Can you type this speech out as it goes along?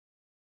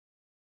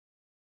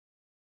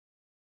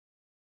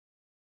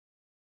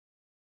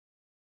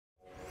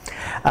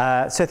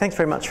So thanks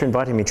very much for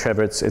inviting me,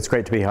 Trevor. It's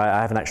great to be here.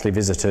 I haven't actually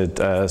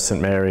visited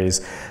St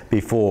Mary's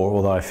before,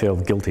 although I feel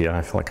guilty.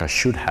 I feel like I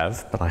should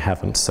have, but I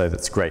haven't. So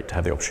that's great to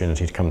have the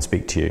opportunity to come and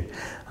speak to you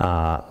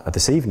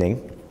this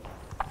evening.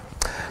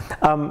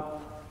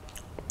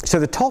 So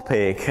the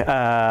topic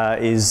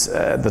is,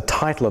 the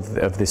title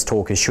of this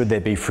talk is Should There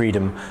Be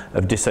Freedom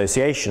of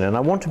Dissociation? And I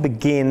want to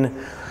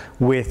begin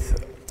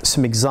with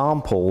some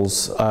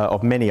examples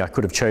of many I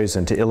could have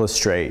chosen to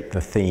illustrate the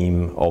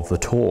theme of the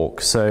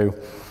talk. So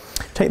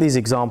take these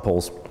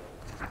examples.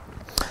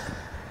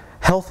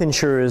 Health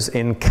insurers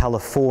in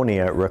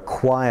California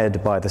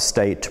required by the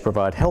state to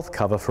provide health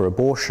cover for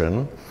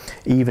abortion,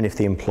 even if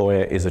the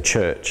employer is a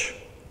church.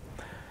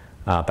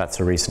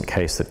 That's a recent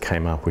case that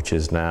came up, which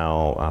is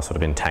now sort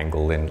of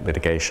entangled in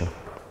litigation.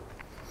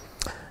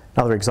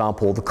 Another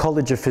example, the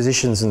College of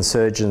Physicians and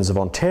Surgeons of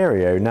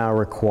Ontario now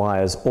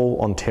requires all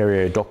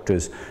Ontario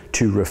doctors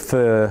to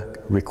refer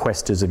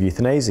requesters of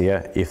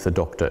euthanasia if the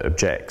doctor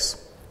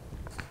objects.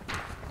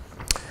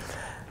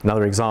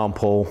 Another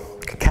example,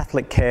 a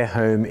Catholic care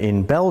home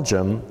in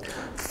Belgium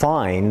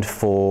fined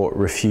for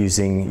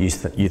refusing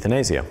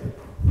euthanasia.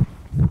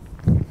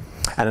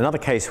 And another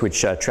case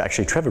which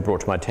actually Trevor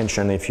brought to my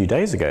attention only a few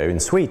days ago in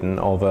Sweden,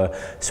 of a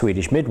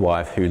Swedish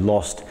midwife who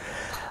lost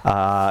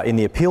in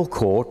the appeal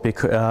court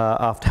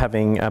after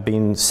having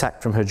been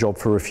sacked from her job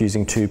for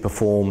refusing to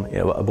perform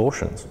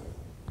abortions.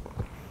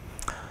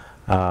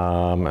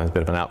 There's a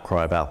bit of an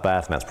outcry about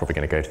that, and that's probably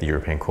going to go to the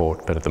European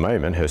Court. But at the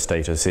moment, her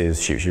status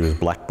is she was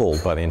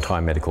blackballed by the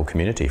entire medical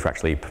community for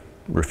actually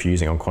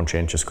refusing on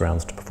conscientious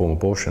grounds to perform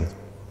abortions.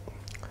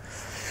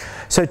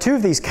 So two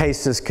of these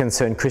cases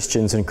concern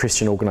Christians and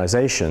Christian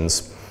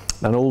organisations,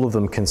 and all of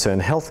them concern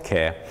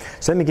healthcare.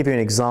 So let me give you an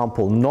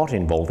example not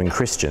involving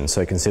Christians.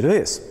 So consider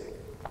this.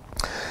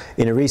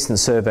 In a recent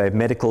survey of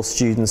medical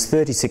students,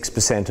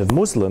 36% of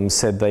Muslims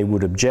said they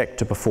would object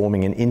to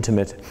performing an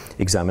intimate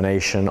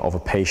examination of a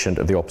patient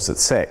of the opposite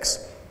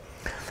sex.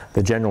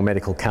 The General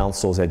Medical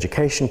Council's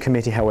Education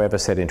Committee, however,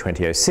 said in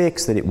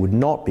 2006 that it would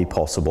not be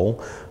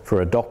possible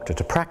for a doctor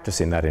to practice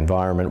in that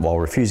environment while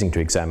refusing to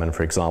examine,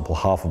 for example,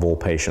 half of all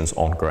patients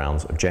on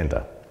grounds of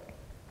gender.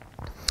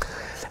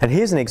 And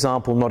here's an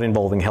example not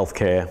involving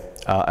healthcare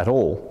at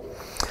all.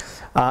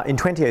 In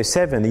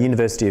 2007, the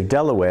University of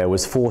Delaware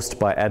was forced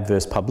by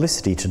adverse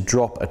publicity to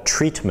drop a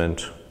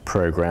treatment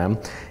program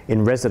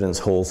in residence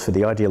halls for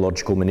the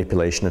ideological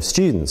manipulation of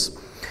students.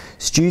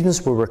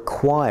 Students were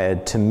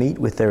required to meet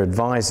with their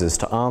advisors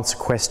to answer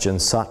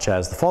questions such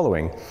as the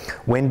following: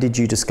 when did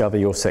you discover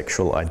your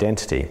sexual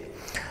identity?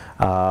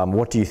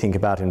 What do you think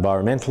about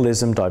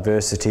environmentalism,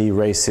 diversity,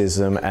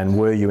 racism, and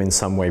were you in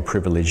some way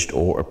privileged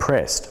or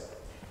oppressed?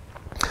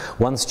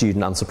 One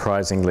student,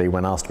 unsurprisingly,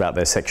 when asked about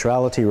their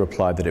sexuality,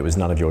 replied that it was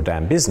none of your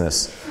damn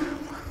business.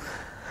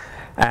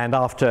 And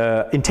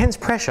after intense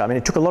pressure, I mean,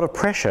 it took a lot of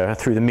pressure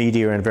through the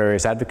media and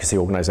various advocacy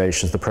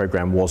organisations, the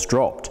program was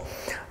dropped.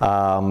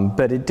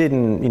 But it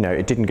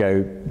didn't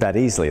go that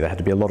easily. There had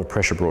to be a lot of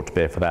pressure brought to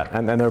bear for that.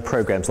 And there are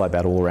programs like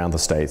that all around the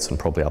States and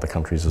probably other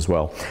countries as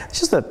well. It's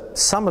just that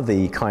some of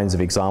the kinds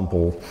of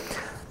examples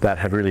that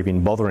have really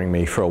been bothering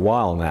me for a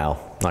while now.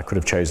 I could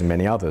have chosen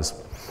many others.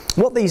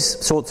 What these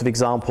sorts of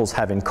examples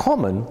have in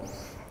common,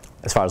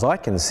 as far as I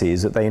can see,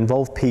 is that they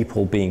involve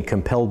people being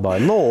compelled by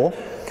law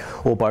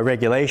or by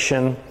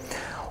regulation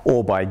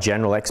or by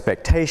general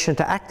expectation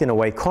to act in a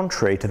way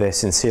contrary to their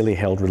sincerely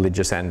held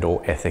religious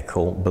and/or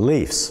ethical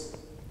beliefs.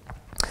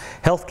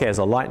 Healthcare is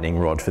a lightning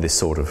rod for this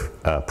sort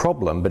of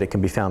problem, but it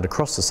can be found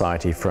across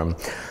society, from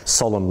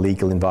solemn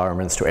legal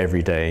environments to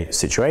everyday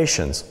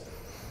situations.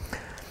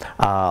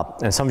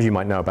 And some of you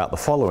might know about the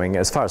following.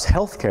 As far as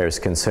healthcare is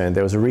concerned,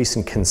 there was a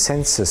recent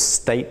consensus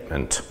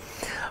statement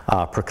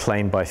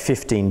proclaimed by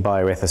 15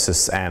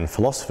 bioethicists and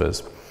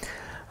philosophers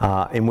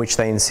in which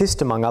they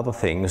insist, among other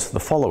things, the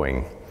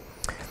following: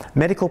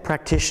 medical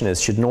practitioners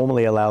should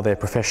normally allow their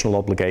professional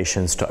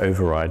obligations to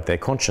override their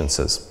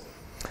consciences.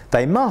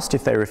 They must,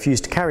 if they refuse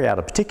to carry out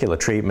a particular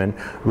treatment,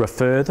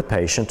 refer the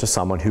patient to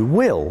someone who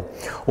will,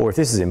 or if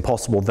this is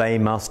impossible, they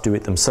must do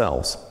it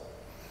themselves.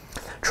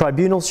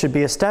 Tribunals should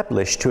be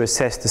established to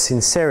assess the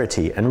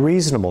sincerity and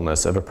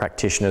reasonableness of a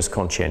practitioner's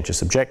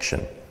conscientious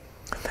objection.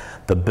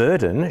 The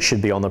burden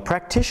should be on the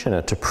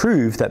practitioner to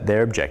prove that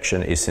their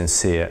objection is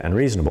sincere and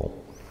reasonable.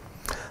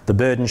 The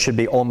burden should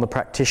be on the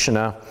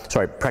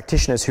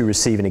practitioners who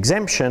receive an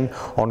exemption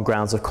on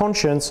grounds of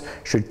conscience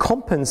should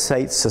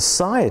compensate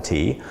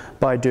society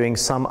by doing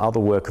some other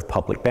work of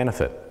public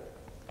benefit.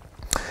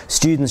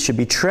 Students should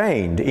be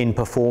trained in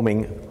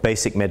performing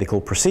basic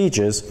medical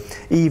procedures,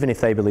 even if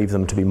they believe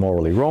them to be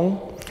morally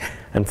wrong.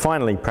 And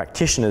finally,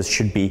 practitioners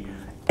should be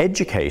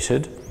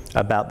educated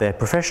about their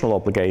professional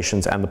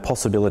obligations and the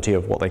possibility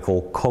of what they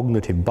call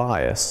cognitive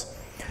bias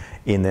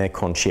in their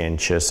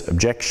conscientious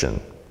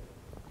objection.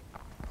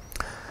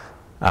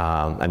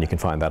 And you can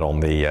find that on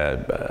the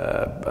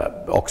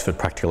Oxford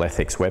Practical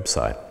Ethics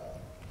website.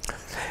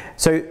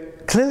 So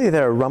clearly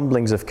there are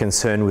rumblings of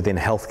concern within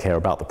healthcare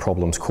about the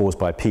problems caused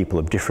by people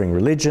of differing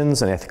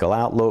religions and ethical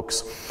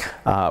outlooks,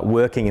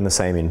 working in the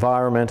same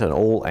environment and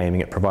all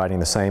aiming at providing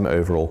the same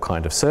overall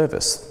kind of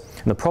service.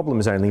 And the problem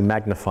is only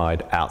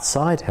magnified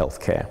outside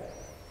healthcare,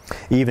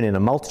 even in a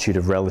multitude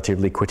of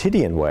relatively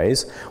quotidian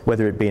ways,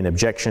 whether it be an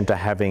objection to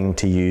having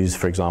to use,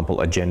 for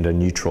example, a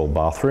gender-neutral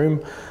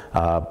bathroom,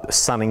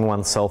 sunning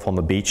oneself on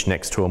the beach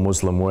next to a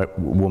Muslim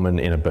woman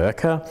in a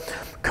burqa,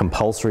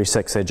 compulsory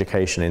sex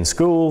education in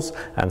schools,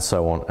 and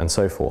so on and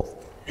so forth.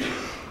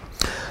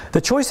 The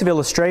choice of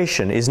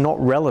illustration is not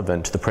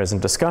relevant to the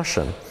present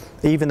discussion,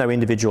 even though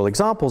individual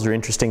examples are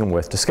interesting and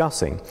worth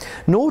discussing,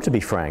 nor, to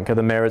be frank, are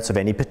the merits of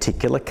any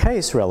particular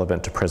case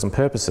relevant to present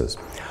purposes.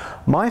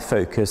 My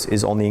focus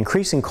is on the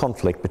increasing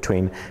conflict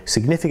between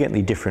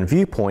significantly different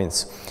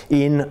viewpoints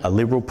in a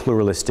liberal,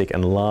 pluralistic,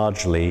 and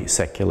largely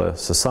secular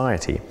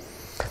society.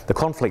 The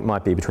conflict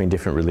might be between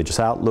different religious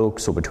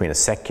outlooks or between a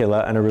secular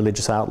and a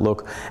religious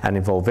outlook, and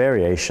involve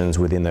variations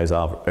within those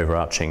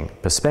overarching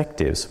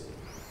perspectives.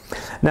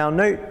 Now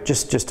note,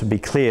 just to be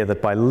clear,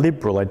 that by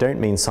liberal I don't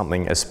mean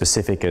something as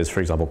specific as, for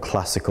example,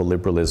 classical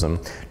liberalism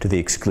to the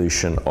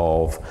exclusion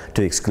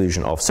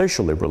of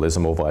social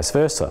liberalism or vice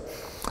versa.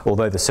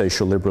 Although the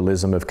social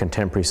liberalism of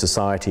contemporary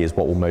society is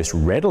what will most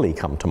readily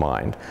come to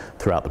mind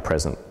throughout the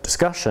present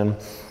discussion,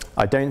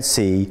 I don't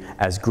see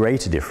as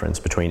great a difference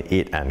between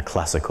it and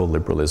classical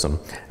liberalism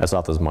as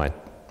others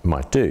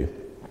might do.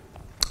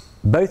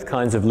 Both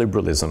kinds of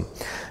liberalism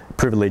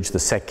privilege the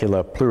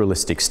secular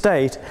pluralistic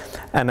state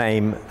and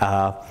aim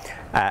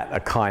at a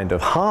kind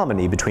of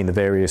harmony between the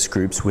various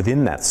groups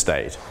within that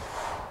state.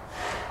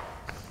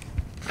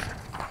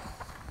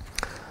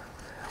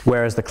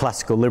 Whereas the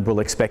classical liberal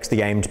expects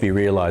the aim to be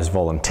realised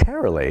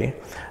voluntarily,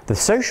 the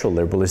social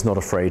liberal is not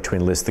afraid to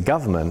enlist the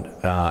government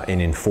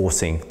in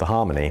enforcing the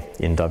harmony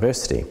in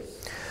diversity.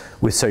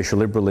 With social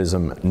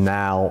liberalism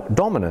now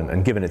dominant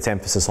and given its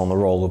emphasis on the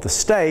role of the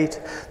state,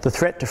 the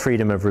threat to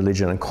freedom of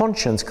religion and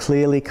conscience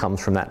clearly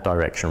comes from that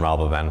direction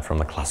rather than from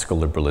the classical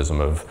liberalism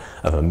of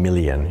a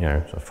million,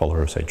 a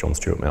follower of, say, John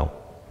Stuart Mill.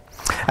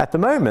 At the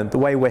moment, the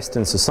way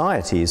Western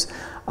societies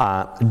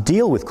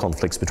deal with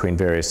conflicts between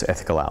various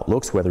ethical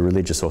outlooks, whether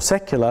religious or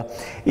secular,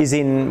 is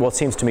in what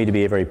seems to me to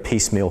be a very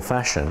piecemeal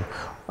fashion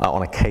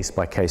on a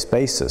case-by-case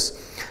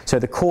basis. So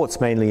the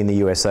courts, mainly in the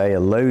USA, are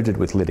loaded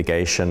with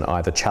litigation,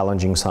 either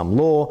challenging some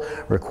law,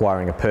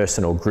 requiring a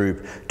person or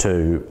group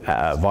to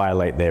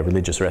violate their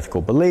religious or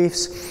ethical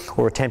beliefs,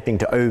 or attempting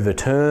to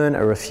overturn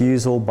a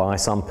refusal by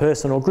some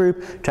person or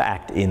group to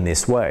act in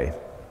this way.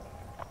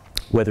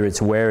 Whether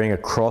it's wearing a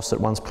cross at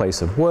one's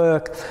place of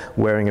work,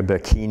 wearing a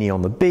burkini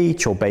on the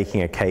beach, or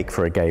baking a cake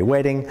for a gay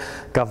wedding,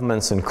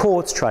 governments and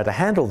courts try to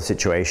handle the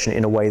situation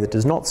in a way that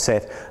does not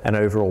set an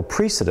overall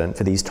precedent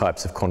for these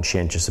types of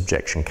conscientious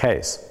objection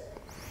case.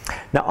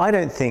 Now, I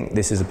don't think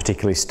this is a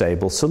particularly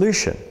stable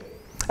solution,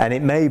 and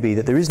it may be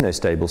that there is no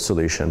stable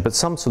solution, but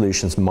some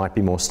solutions might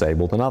be more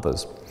stable than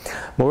others.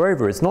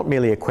 Moreover, it's not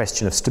merely a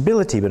question of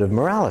stability, but of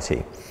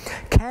morality.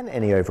 Can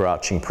any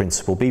overarching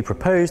principle be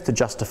proposed to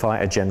justify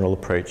a general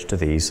approach to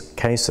these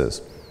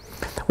cases?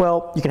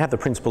 Well, you can have the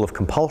principle of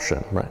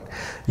compulsion, right?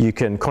 You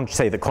can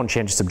say that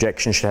conscientious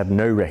objection should have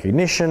no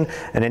recognition,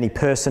 and any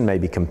person may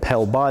be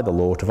compelled by the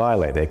law to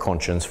violate their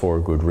conscience for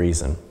a good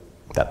reason.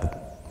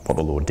 What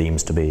the law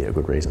deems to be a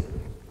good reason.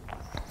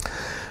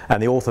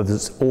 And the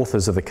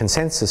authors of the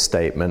consensus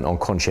statement on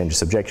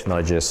conscientious objection that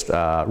I just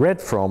read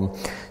from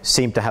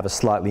seem to have a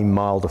slightly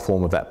milder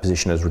form of that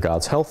position as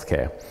regards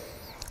healthcare.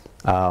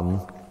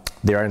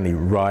 The only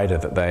rider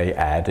that they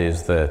add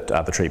is that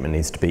the treatment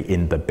needs to be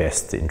in the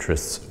best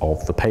interests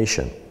of the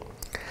patient.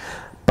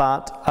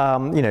 But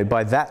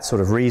by that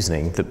sort of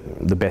reasoning,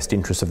 the best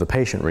interests of the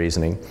patient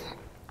reasoning,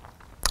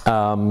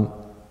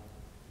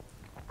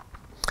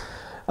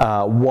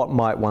 what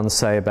might one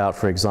say about,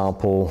 for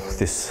example,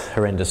 this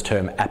horrendous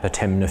term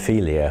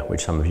apotemnophilia,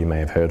 which some of you may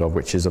have heard of,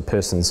 which is a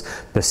person's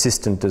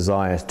persistent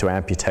desire to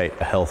amputate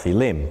a healthy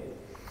limb.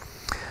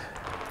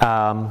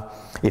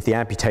 If the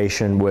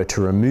amputation were to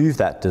remove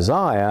that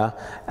desire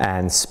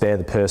and spare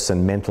the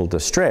person mental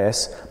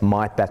distress,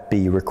 might that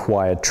be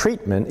required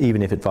treatment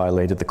even if it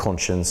violated the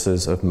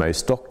consciences of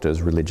most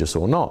doctors, religious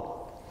or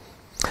not?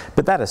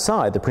 But that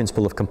aside, the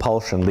principle of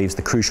compulsion leaves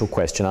the crucial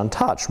question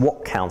untouched.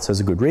 What counts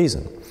as a good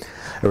reason?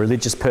 A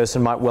religious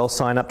person might well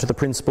sign up to the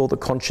principle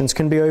that conscience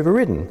can be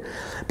overridden,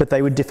 but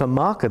they would differ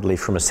markedly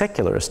from a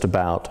secularist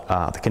about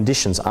the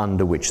conditions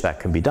under which that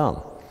can be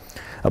done.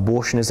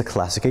 Abortion is a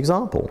classic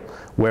example.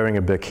 Wearing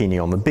a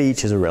burkini on the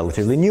beach is a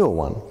relatively newer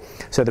one.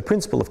 So the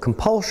principle of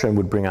compulsion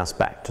would bring us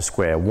back to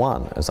square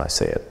one, as I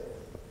see it.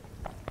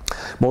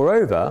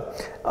 Moreover,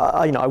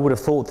 I would have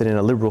thought that in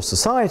a liberal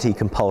society,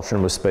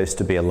 compulsion was supposed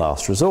to be a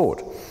last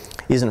resort.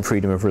 Isn't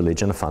freedom of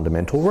religion a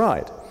fundamental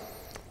right?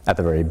 At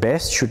the very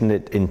best, shouldn't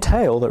it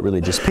entail that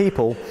religious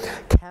people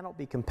cannot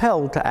be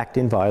compelled to act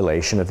in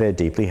violation of their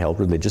deeply held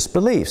religious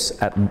beliefs,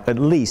 at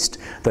least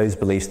those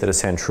beliefs that are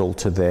central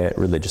to their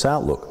religious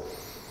outlook?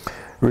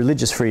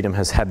 Religious freedom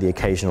has had the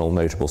occasional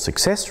notable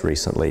success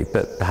recently,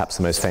 but perhaps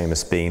the most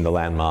famous being the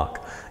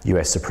landmark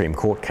US Supreme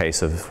Court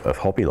case of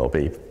Hobby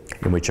Lobby,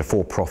 in which a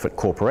for-profit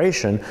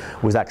corporation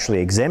was actually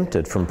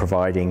exempted from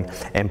providing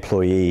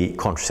employee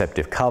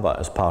contraceptive cover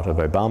as part of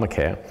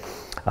Obamacare,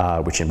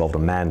 which involved a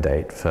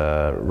mandate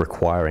for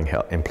requiring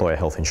employer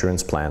health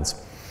insurance plans.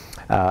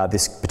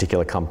 This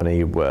particular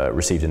company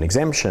received an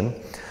exemption,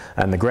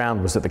 and the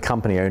ground was that the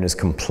company owners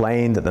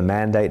complained that the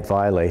mandate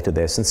violated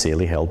their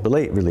sincerely held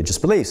religious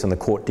beliefs, and the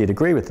court did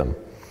agree with them.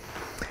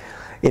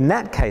 In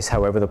that case,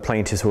 however, the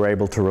plaintiffs were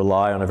able to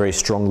rely on a very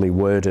strongly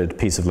worded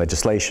piece of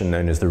legislation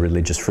known as the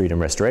Religious Freedom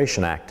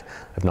Restoration Act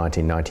of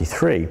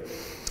 1993.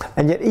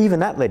 And yet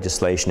even that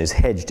legislation is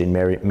hedged in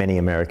many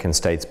American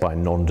states by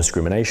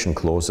non-discrimination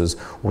clauses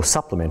or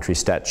supplementary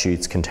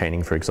statutes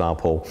containing, for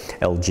example,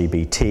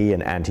 LGBT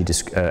and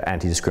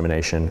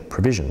anti-discrimination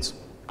provisions.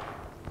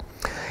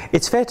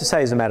 It's fair to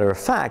say, as a matter of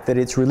fact, that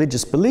it's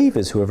religious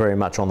believers who are very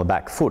much on the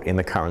back foot in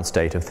the current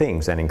state of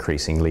things, and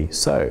increasingly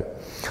so.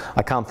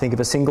 I can't think of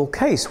a single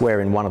case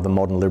where in one of the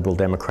modern liberal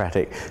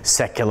democratic,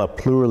 secular,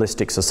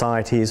 pluralistic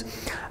societies,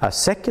 a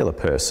secular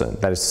person,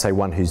 that is to say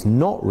one who's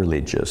not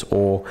religious,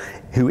 or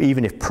who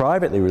even if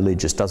privately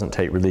religious doesn't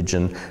take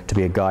religion to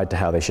be a guide to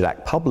how they should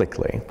act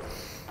publicly,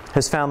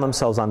 has found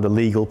themselves under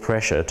legal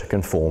pressure to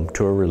conform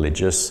to a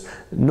religious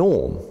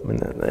norm. I mean,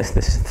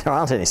 there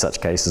aren't any such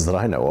cases that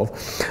I know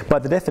of. By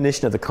the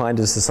definition of the kind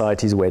of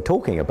societies we're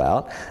talking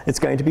about, it's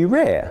going to be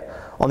rare.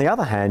 On the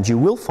other hand, you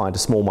will find a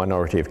small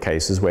minority of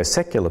cases where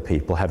secular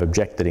people have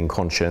objected in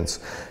conscience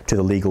to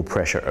the legal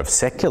pressure of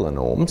secular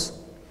norms,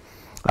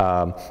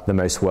 the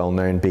most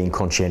well-known being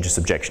conscientious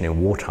objection in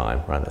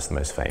wartime, right? That's the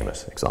most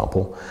famous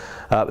example.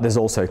 There's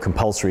also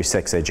compulsory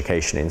sex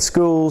education in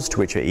schools, to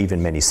which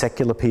even many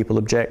secular people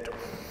object.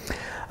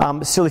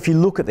 Still, if you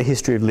look at the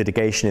history of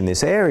litigation in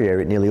this area,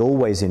 it nearly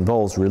always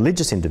involves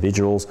religious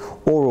individuals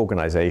or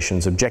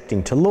organisations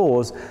objecting to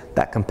laws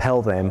that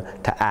compel them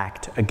to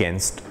act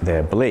against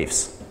their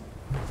beliefs.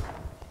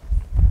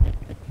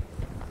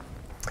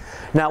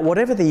 Now,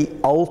 whatever the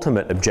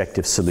ultimate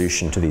objective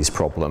solution to these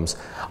problems,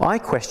 I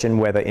question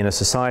whether in a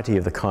society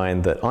of the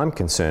kind that I'm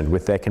concerned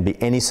with, there can be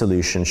any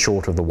solution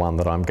short of the one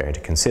that I'm going to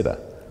consider.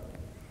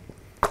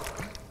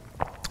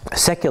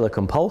 Secular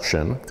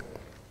compulsion,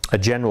 a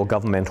general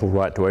governmental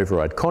right to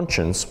override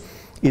conscience,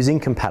 is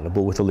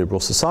incompatible with a liberal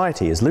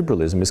society, as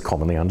liberalism is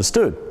commonly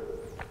understood.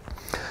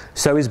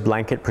 So is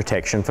blanket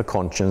protection for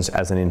conscience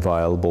as an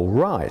inviolable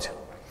right.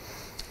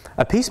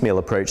 A piecemeal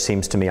approach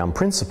seems to me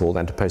unprincipled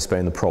and to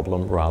postpone the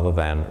problem rather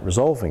than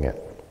resolving it.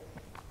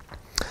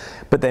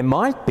 But there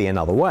might be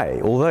another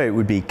way. Although it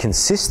would be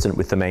consistent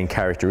with the main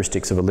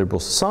characteristics of a liberal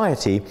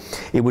society,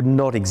 it would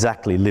not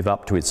exactly live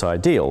up to its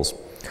ideals.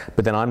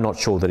 But then I'm not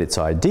sure that its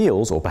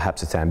ideals, or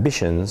perhaps its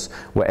ambitions,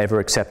 were ever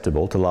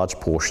acceptable to large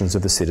portions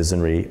of the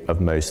citizenry of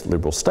most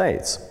liberal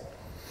states.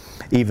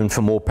 Even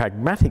for more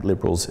pragmatic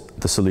liberals,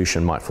 the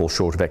solution might fall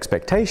short of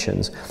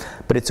expectations,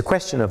 but it's a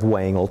question of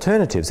weighing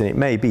alternatives, and it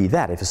may be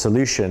that if a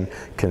solution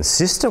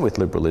consistent with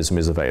liberalism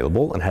is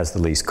available and has the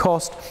least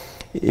cost,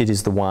 it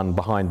is the one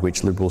behind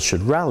which liberals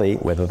should rally,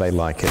 whether they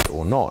like it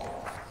or not.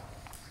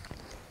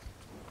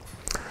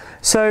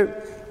 So,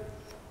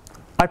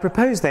 I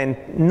propose then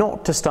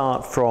not to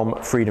start from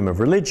freedom of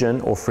religion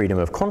or freedom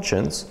of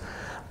conscience,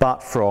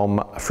 but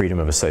from freedom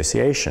of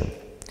association.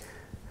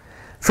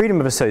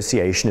 Freedom of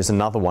association is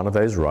another one of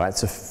those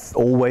rights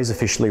always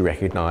officially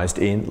recognised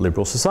in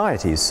liberal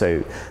societies.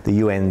 So the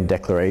UN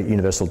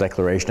Universal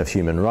Declaration of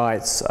Human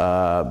Rights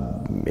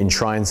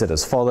enshrines it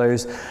as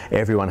follows: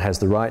 everyone has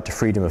the right to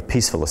freedom of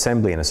peaceful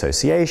assembly and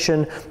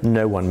association.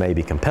 No one may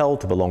be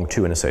compelled to belong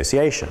to an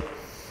association.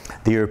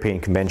 The European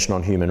Convention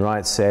on Human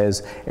Rights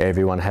says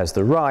everyone has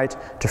the right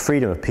to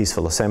freedom of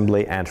peaceful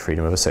assembly and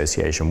freedom of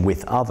association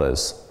with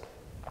others,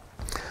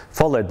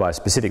 followed by a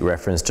specific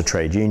reference to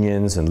trade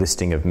unions and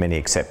listing of many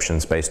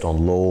exceptions based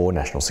on law,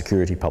 national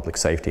security, public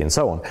safety, and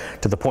so on,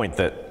 to the point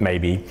that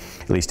maybe,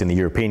 at least in the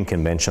European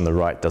Convention, the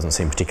right doesn't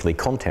seem particularly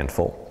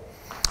contentful.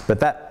 But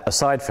that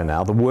aside for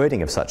now, the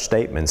wording of such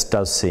statements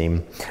does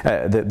seem,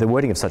 the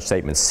wording of such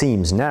statements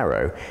seems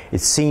narrow. It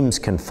seems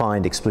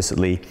confined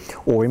explicitly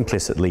or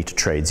implicitly to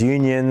trades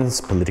unions,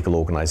 political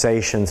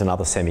organisations, and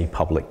other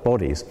semi-public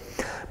bodies.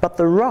 But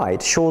the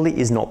right surely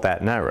is not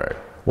that narrow,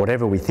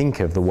 whatever we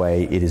think of the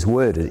way it is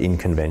worded in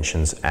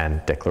conventions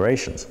and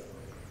declarations.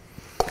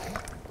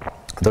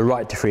 The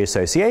right to free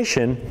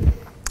association,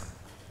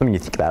 when you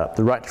think about it,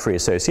 the right to free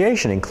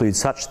association includes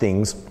such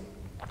things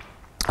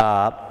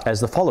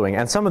as the following,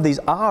 and some of these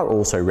are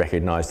also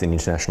recognised in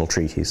international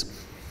treaties.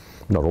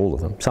 Not all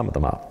of them, some of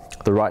them are.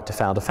 The right to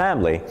found a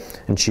family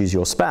and choose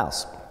your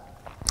spouse.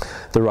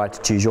 The right to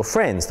choose your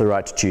friends, the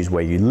right to choose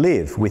where you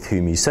live, with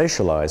whom you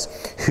socialise,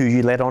 who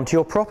you let onto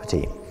your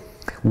property,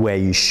 where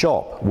you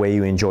shop, where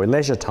you enjoy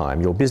leisure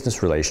time, your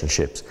business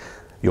relationships,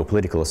 your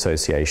political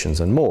associations,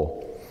 and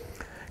more.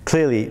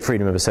 Clearly,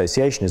 freedom of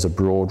association is a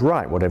broad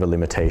right, whatever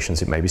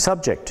limitations it may be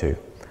subject to.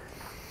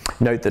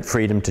 Note that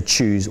freedom to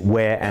choose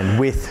where and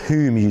with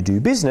whom you do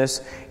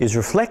business is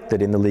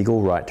reflected in the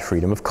legal right to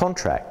freedom of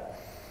contract.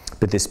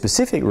 But this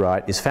specific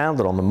right is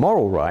founded on the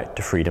moral right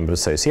to freedom of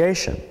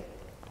association.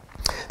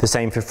 The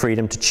same for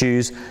freedom to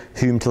choose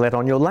whom to let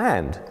on your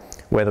land,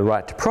 where the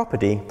right to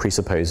property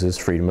presupposes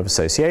freedom of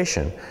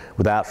association.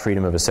 Without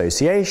freedom of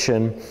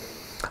association,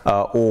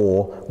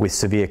 or with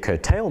severe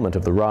curtailment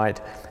of the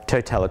right,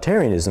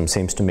 totalitarianism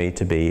seems to me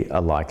to be a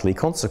likely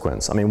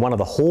consequence. I mean, one of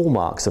the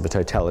hallmarks of a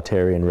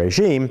totalitarian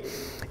regime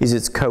is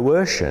its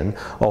coercion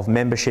of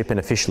membership in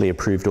officially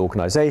approved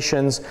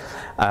organisations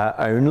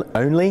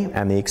only,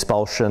 and the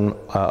expulsion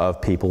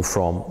of people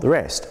from the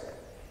rest.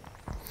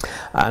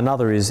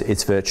 Another is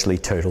its virtually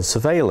total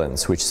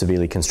surveillance, which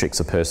severely constricts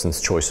a person's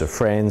choice of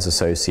friends,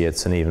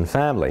 associates, and even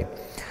family.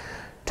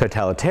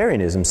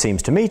 Totalitarianism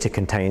seems to me to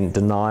contain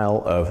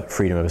denial of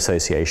freedom of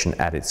association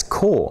at its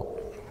core.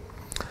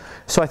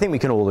 So I think we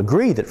can all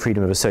agree that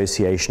freedom of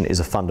association is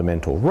a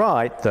fundamental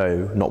right,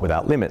 though not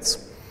without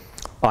limits.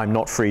 I'm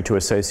not free to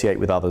associate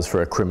with others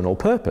for a criminal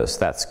purpose.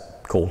 That's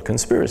called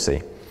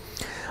conspiracy.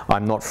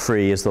 I'm not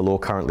free, as the law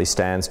currently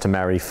stands, to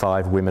marry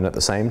 5 women at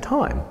the same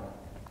time,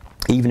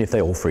 even if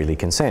they all freely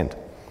consent.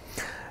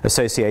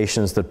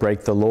 Associations that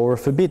break the law are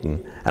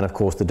forbidden, and of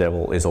course the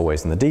devil is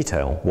always in the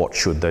detail. What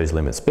should those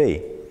limits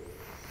be?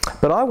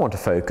 But I want to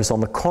focus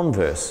on the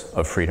converse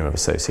of freedom of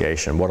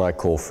association, what I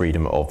call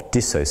freedom of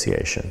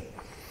dissociation.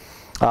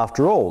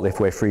 After all, if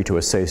we're free to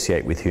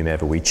associate with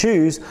whomever we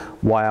choose,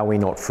 why are we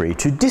not free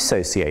to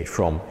dissociate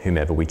from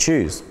whomever we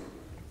choose?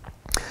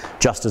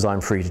 Just as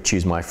I'm free to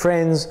choose my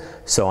friends,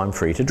 so I'm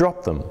free to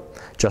drop them.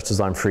 Just as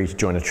I'm free to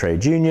join a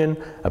trade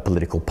union, a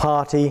political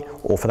party,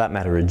 or for that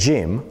matter a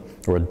gym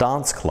or a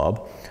dance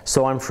club,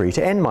 so I'm free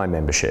to end my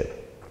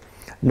membership.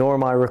 Nor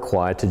am I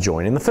required to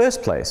join in the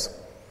first place.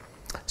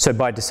 So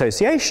by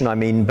dissociation, I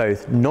mean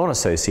both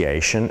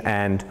non-association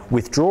and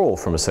withdrawal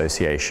from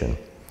association.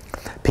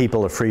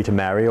 People are free to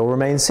marry or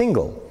remain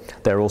single.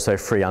 They're also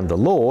free under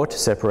law to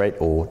separate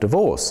or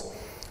divorce.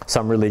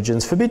 Some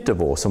religions forbid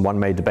divorce, and one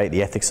may debate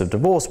the ethics of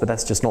divorce, but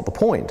that's just not the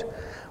point.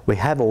 We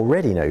have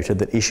already noted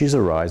that issues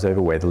arise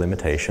over where the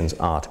limitations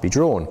are to be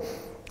drawn,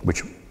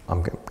 which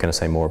I'm going to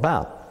say more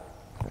about.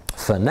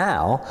 For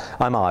now,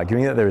 I'm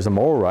arguing that there is a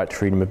moral right to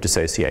freedom of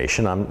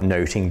dissociation. I'm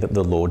noting that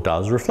the law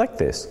does reflect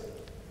this.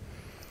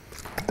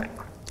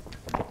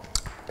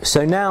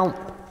 So now,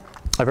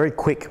 a very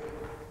quick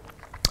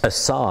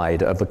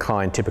aside of the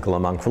kind typical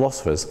among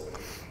philosophers.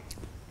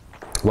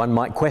 One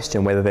might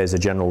question whether there's a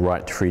general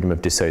right to freedom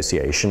of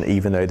dissociation,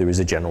 even though there is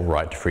a general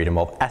right to freedom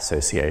of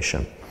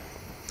association.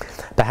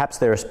 Perhaps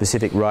there are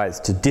specific rights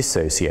to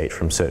dissociate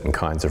from certain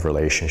kinds of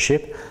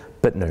relationship,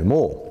 but no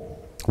more.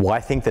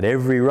 Why think that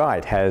every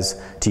right has,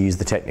 to use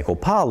the technical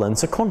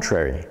parlance, a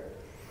contrary?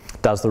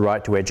 Does the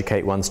right to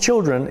educate one's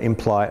children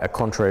imply a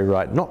contrary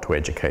right not to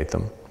educate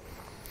them?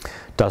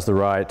 Does the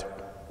right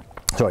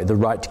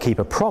to keep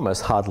a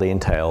promise hardly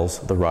entails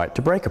the right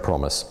to break a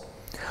promise?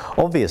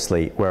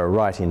 Obviously, where a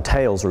right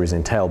entails or is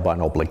entailed by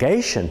an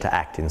obligation to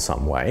act in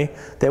some way,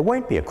 there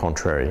won't be a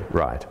contrary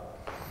right.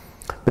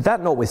 But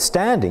that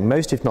notwithstanding,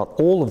 most if not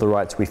all of the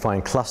rights we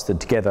find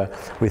clustered together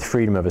with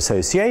freedom of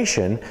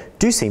association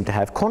do seem to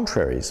have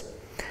contraries.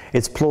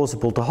 It's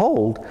plausible to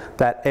hold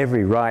that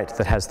every right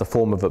that has the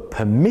form of a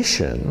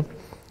permission,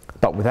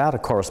 but without a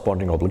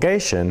corresponding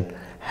obligation,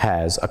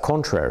 has a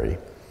contrary.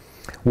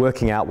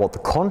 Working out what the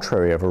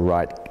contrary of a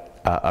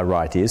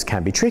right is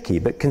can be tricky,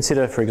 but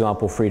consider, for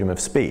example, freedom of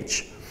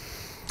speech.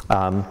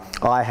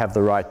 I have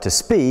the right to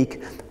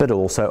speak, but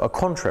also a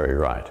contrary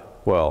right.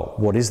 Well,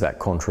 what is that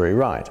contrary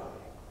right?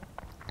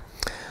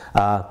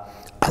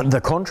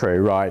 The contrary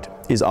right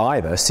is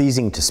either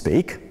ceasing to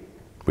speak,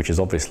 which is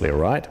obviously a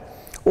right,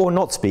 or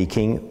not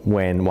speaking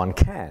when one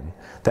can,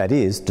 that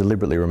is,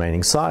 deliberately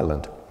remaining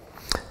silent.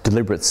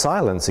 Deliberate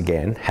silence,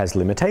 again, has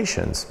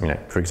limitations.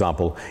 For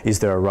example, is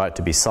there a right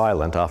to be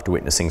silent after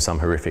witnessing some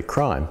horrific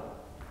crime?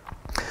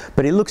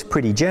 But it looks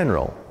pretty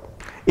general.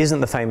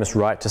 Isn't the famous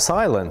right to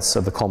silence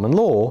of the common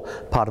law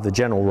part of the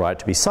general right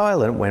to be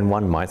silent when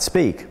one might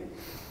speak?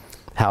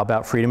 How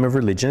about freedom of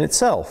religion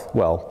itself?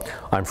 Well,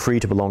 I'm free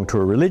to belong to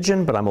a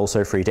religion, but I'm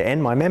also free to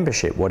end my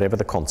membership, whatever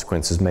the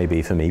consequences may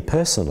be for me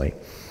personally.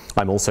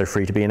 I'm also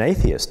free to be an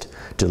atheist,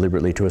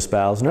 deliberately to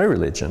espouse no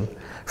religion.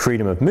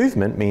 Freedom of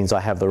movement means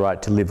I have the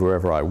right to live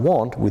wherever I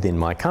want within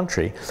my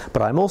country,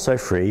 but I'm also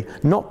free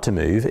not to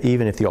move,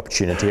 even if the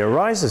opportunity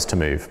arises to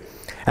move.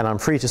 And I'm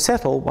free to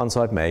settle once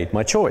I've made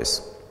my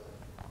choice.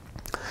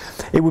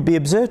 It would be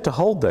absurd to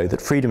hold, though,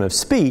 that freedom of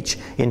speech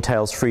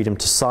entails freedom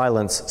to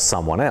silence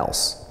someone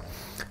else.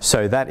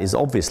 So that is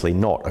obviously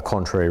not a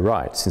contrary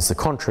right, since the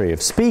contrary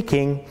of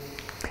speaking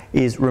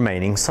is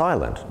remaining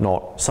silent,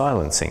 not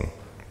silencing.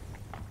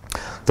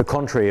 The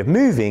contrary of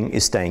moving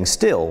is staying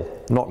still,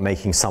 not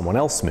making someone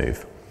else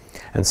move,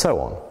 and so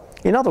on.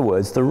 In other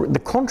words,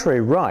 the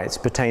contrary rights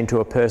pertain to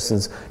a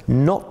person's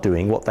not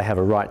doing what they have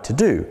a right to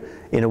do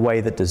in a way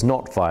that does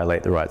not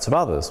violate the rights of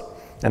others.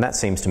 And that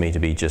seems to me to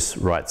be just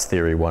rights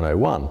theory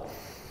 101.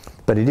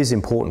 But it is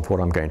important for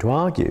what I'm going to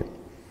argue.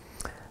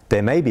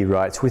 There may be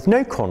rights with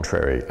no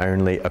contrary,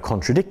 only a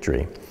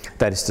contradictory.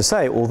 That is to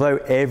say, although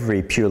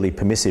every purely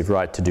permissive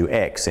right to do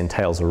X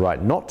entails a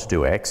right not to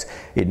do X,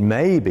 it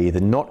may be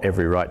that not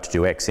every right to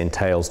do X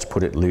entails, to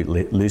put it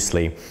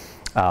loosely,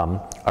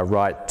 a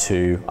right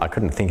to, I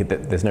couldn't think of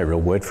that, there's no real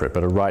word for it,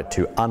 but a right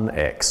to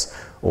un-X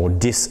or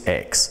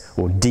dis-X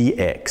or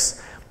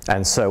dx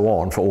and so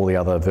on for all the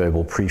other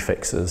verbal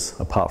prefixes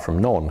apart from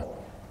non.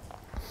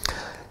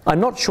 I'm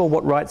not sure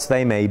what rights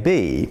they may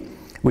be,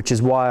 which is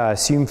why I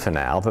assume for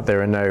now that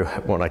there are no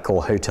what I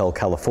call Hotel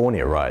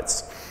California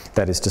rights.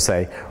 That is to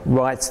say,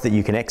 rights that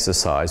you can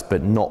exercise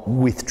but not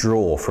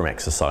withdraw from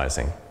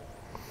exercising.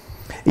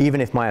 Even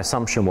if my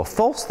assumption were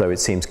false, though, it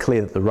seems clear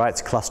that the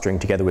rights clustering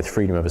together with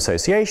freedom of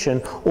association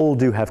all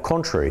do have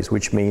contraries,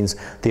 which means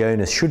the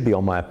onus should be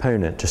on my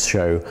opponent to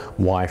show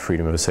why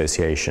freedom of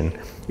association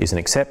is an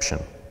exception.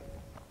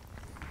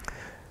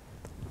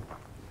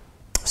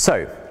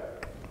 So,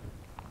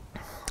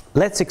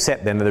 let's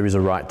accept then that there is a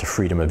right to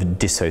freedom of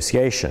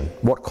dissociation.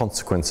 What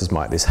consequences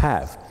might this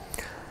have?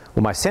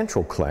 Well, my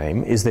central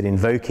claim is that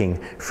invoking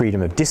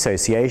freedom of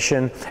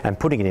dissociation and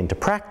putting it into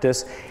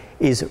practice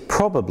is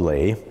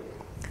probably,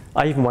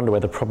 I even wonder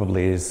whether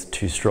probably is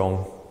too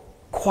strong,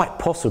 quite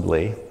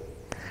possibly,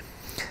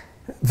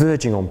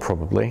 verging on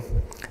probably,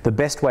 the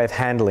best way of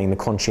handling the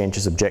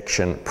conscientious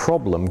objection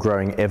problem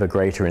growing ever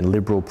greater in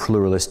liberal,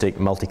 pluralistic,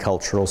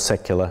 multicultural,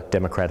 secular,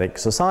 democratic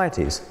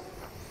societies.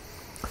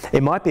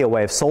 It might be a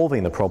way of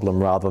solving the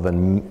problem rather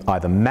than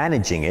either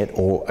managing it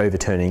or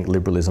overturning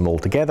liberalism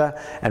altogether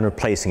and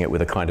replacing it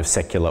with a kind of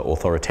secular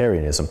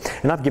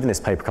authoritarianism. And I've given this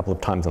paper a couple of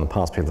times in the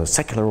past. People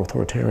say, secular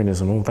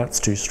authoritarianism, oh,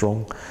 that's too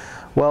strong.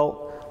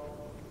 Well,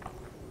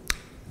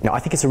 I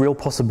think it's a real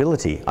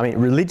possibility. I mean,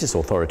 religious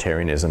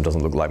authoritarianism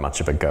doesn't look like much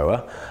of a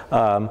goer.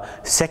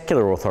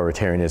 Secular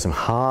authoritarianism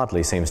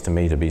hardly seems to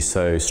me to be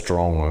so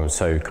strong or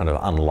so kind of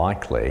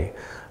unlikely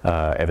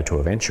ever to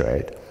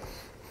eventuate.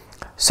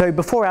 So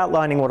before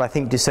outlining what I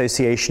think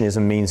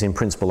dissociationism means in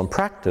principle and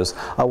practice,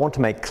 I want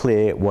to make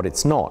clear what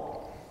it's not.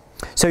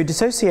 So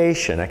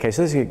dissociation, okay,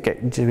 so let's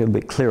get a little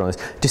bit clear on this.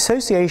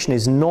 Dissociation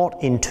is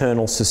not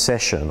internal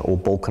secession or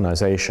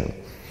balkanization.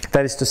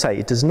 That is to say,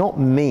 it does not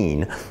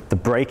mean the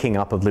breaking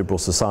up of liberal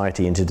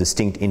society into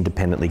distinct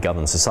independently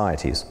governed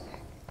societies.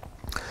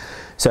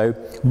 So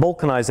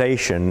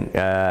balkanization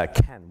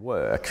can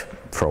work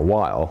for a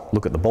while.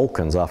 Look at the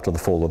Balkans after the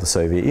fall of the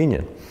Soviet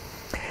Union.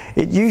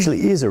 It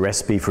usually is a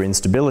recipe for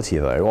instability,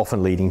 though,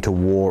 often leading to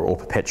war or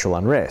perpetual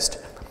unrest.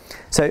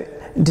 So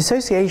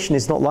dissociation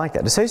is not like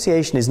that.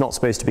 Dissociation is not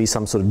supposed to be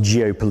some sort of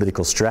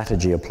geopolitical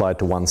strategy applied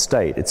to one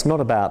state. It's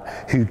not about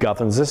who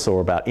governs us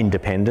or about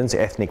independence,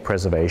 ethnic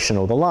preservation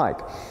or the like.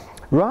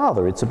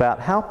 Rather, it's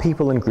about how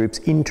people and groups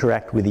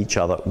interact with each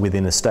other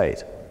within a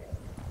state.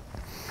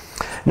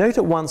 Note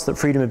at once that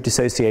freedom of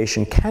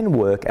dissociation can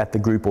work at the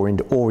group or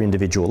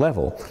individual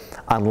level,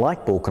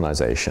 unlike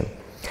balkanization.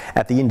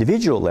 At the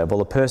individual level,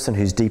 a person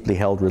whose deeply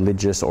held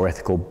religious or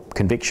ethical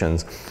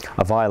convictions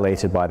are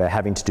violated by their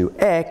having to do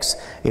X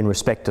in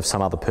respect of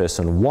some other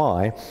person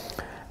Y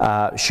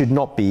should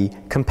not be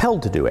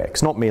compelled to do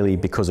X, not merely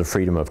because of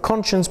freedom of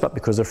conscience, but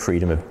because of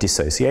freedom of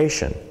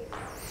dissociation.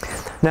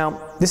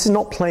 Now, this is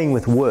not playing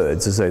with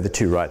words as though the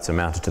two rights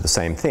amounted to the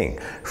same thing.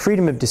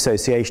 Freedom of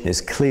dissociation is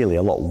clearly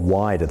a lot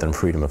wider than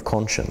freedom of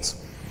conscience.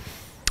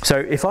 So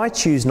if I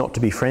choose not to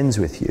be friends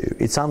with you,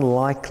 it's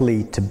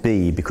unlikely to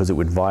be because it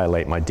would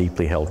violate my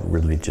deeply held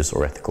religious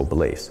or ethical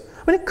beliefs.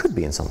 I mean, it could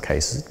be in some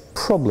cases,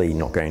 probably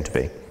not going to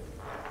be.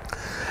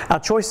 Our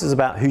choices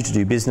about who to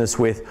do business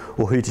with,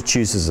 or who to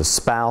choose as a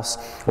spouse,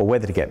 or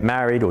whether to get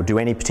married or do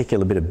any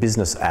particular bit of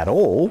business at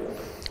all,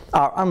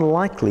 are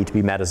unlikely to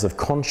be matters of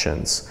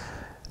conscience,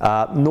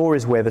 nor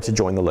is whether to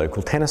join the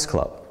local tennis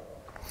club.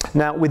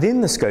 Now,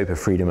 within the scope of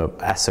freedom of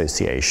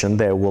association,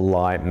 there will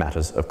lie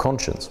matters of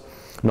conscience.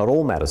 Not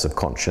all matters of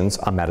conscience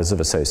are matters of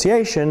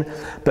association,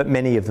 but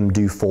many of them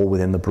do fall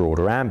within the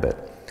broader ambit.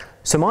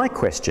 So my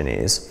question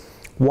is,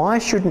 why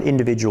shouldn't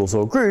individuals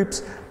or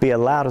groups be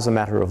allowed as a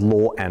matter of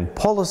law and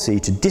policy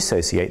to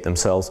dissociate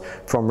themselves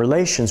from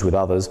relations with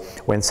others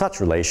when such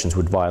relations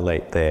would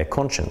violate their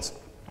conscience?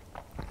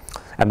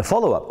 And the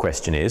follow-up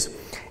question is,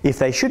 if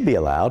they should be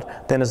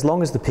allowed, then as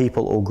long as the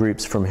people or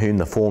groups from whom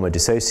the former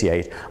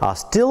dissociate are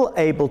still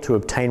able to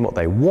obtain what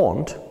they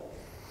want,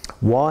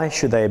 why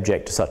should they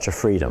object to such a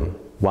freedom,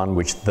 one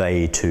which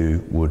they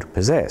too would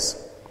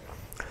possess?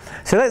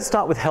 So let's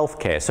start with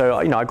healthcare. So,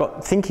 I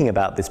got thinking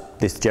about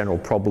this general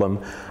problem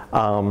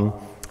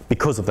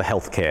because of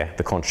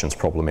the conscience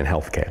problem in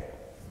healthcare.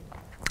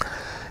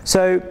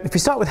 So if we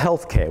start with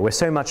healthcare, where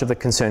so much of the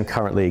concern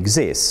currently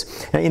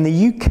exists, now in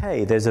the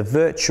UK there's a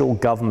virtual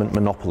government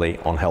monopoly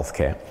on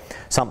healthcare.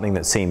 Something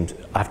that seemed,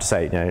 I have to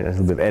say, a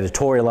little bit of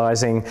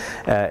editorialising.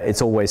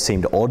 It's always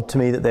seemed odd to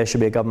me that there should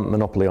be a government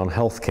monopoly on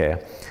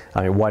healthcare.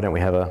 I mean, why don't we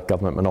have a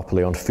government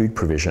monopoly on food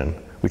provision,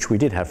 which we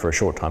did have for a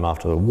short time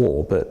after the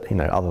war, but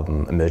other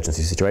than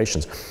emergency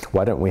situations,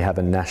 why don't we have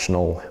a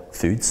national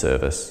food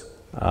service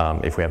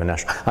if we have a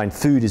national... I mean,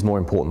 food is more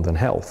important than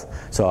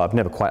health, so I've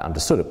never quite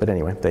understood it, but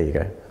anyway, there you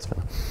go. That's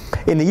fine.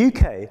 In the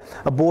UK,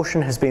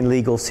 abortion has been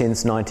legal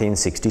since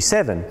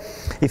 1967.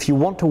 If you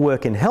want to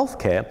work in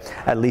healthcare,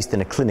 at least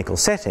in a clinical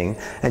setting,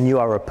 and you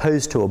are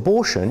opposed to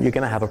abortion, you're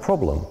going to have a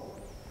problem.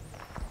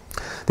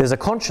 There's a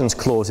conscience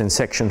clause in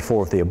Section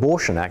 4 of the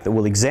Abortion Act that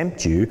will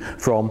exempt you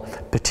from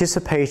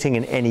participating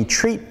in any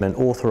treatment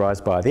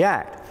authorised by the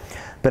Act.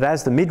 But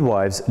as the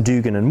midwives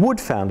Dugan and Wood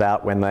found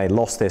out when they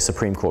lost their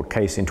Supreme Court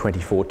case in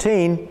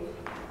 2014,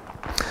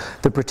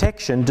 the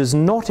protection does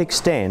not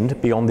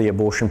extend beyond the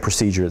abortion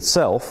procedure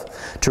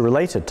itself to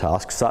related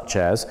tasks such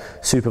as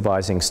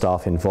supervising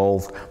staff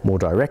involved more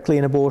directly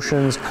in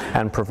abortions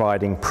and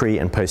providing pre-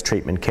 and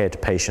post-treatment care to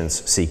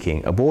patients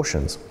seeking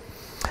abortions.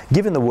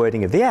 Given the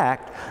wording of the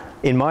Act,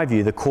 in my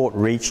view, the court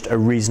reached a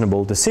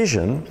reasonable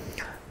decision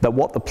that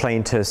what the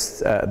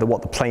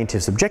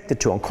plaintiffs objected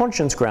to on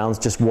conscience grounds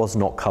just was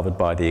not covered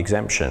by the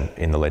exemption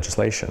in the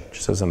legislation,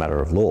 just as a matter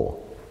of law.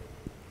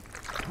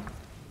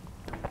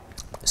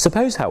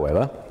 Suppose,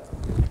 however,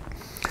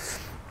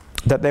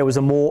 that there was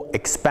a more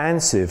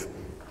expansive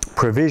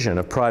provision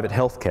of private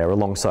healthcare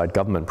alongside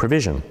government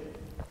provision,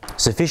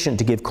 sufficient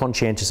to give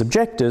conscientious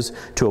objectors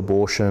to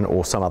abortion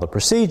or some other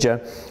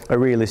procedure a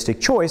realistic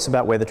choice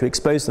about whether to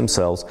expose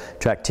themselves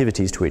to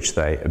activities to which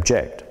they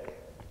object.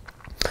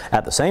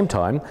 At the same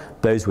time,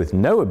 those with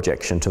no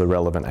objection to the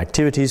relevant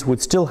activities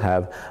would still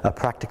have a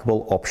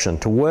practicable option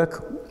to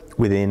work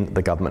within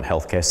the government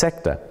healthcare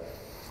sector.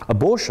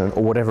 Abortion,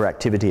 or whatever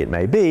activity it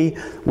may be,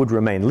 would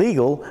remain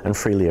legal and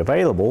freely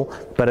available,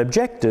 but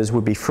objectors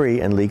would be free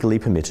and legally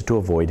permitted to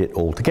avoid it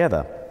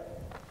altogether.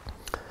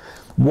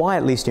 Why,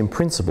 at least in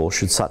principle,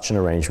 should such an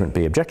arrangement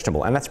be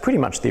objectionable? And that's pretty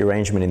much the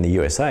arrangement in the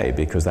USA,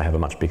 because they have a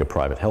much bigger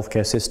private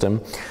healthcare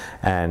system,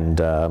 and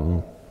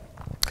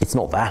it's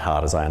not that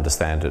hard, as I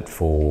understand it,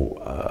 for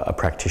a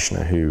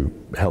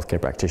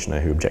healthcare practitioner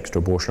who objects to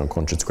abortion on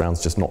conscience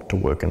grounds just not to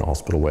work in a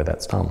hospital where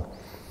that's done.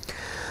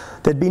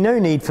 There'd be no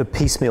need for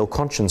piecemeal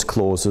conscience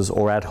clauses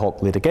or ad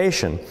hoc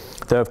litigation,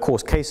 though of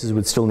course cases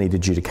would still need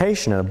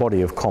adjudication and a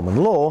body of common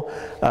law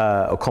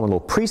or common law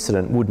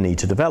precedent would need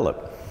to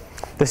develop.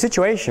 The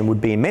situation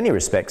would be in many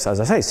respects, as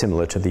I say,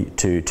 similar to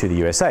the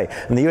USA.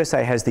 And the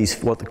USA has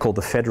these, what they call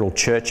the federal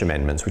church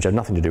amendments, which have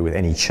nothing to do with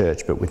any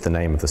church, but with the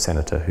name of the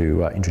senator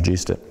who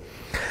introduced it.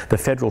 The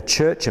federal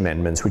church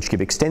amendments, which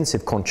give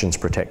extensive conscience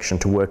protection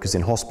to workers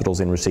in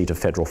hospitals in receipt of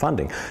federal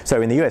funding.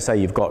 So in the USA,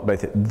 you've got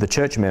both the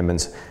church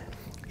amendments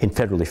in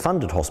federally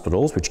funded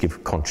hospitals, which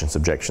give conscience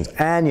objections,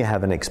 and you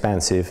have an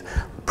expansive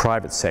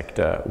private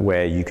sector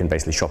where you can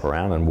basically shop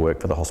around and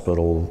work for the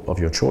hospital of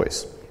your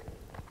choice.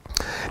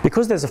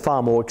 Because there's a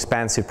far more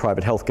expansive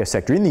private healthcare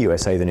sector in the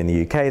USA than in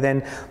the UK,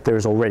 then there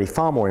is already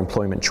far more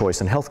employment choice,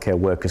 and healthcare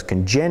workers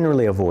can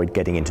generally avoid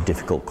getting into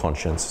difficult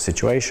conscience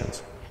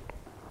situations.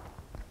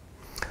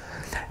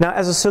 Now,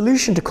 as a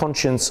solution to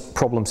conscience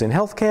problems in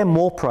healthcare,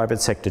 more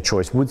private sector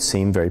choice would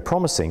seem very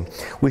promising.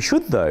 We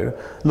should, though,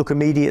 look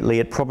immediately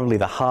at probably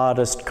the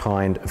hardest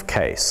kind of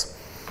case.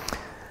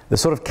 The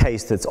sort of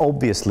case that's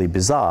obviously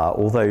bizarre,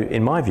 although,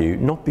 in my view,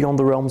 not beyond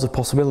the realms of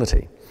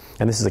possibility.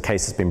 And this is a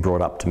case that's been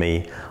brought up to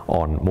me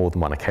on more than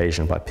one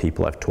occasion by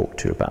people I've talked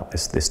to about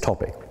this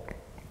topic.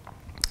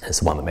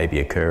 It's one that may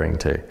be occurring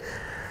to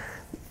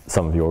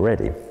some of you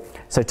already.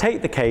 So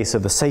take the case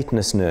of the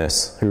Satanist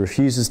nurse who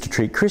refuses to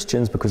treat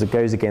Christians because it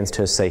goes against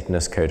her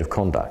Satanist code of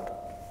conduct.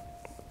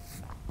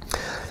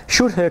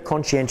 Should her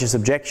conscientious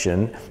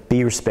objection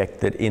be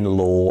respected in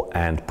law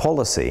and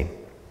policy?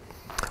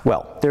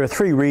 Well, there are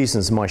three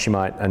reasons why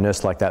a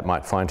nurse like that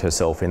might find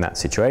herself in that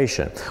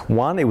situation.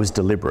 One, it was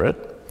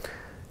deliberate.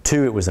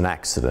 Two, it was an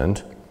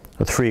accident.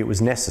 Or three, it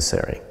was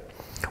necessary.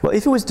 Well,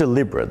 if it was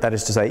deliberate, that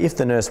is to say, if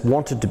the nurse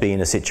wanted to be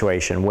in a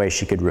situation where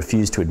she could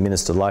refuse to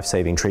administer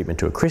life-saving treatment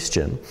to a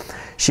Christian,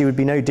 she would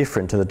be no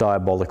different to the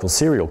diabolical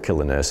serial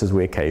killer nurses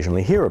we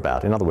occasionally hear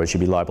about. In other words, she'd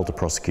be liable to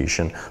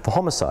prosecution for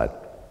homicide.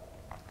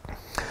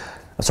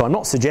 So I'm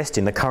not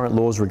suggesting the current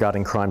laws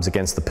regarding crimes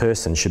against the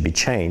person should be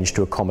changed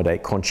to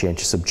accommodate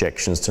conscientious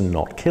objections to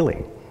not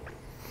killing.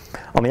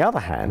 On the other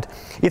hand,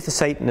 if the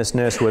Satanist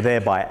nurse were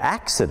there by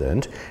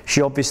accident,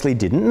 she obviously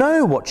didn't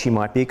know what she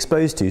might be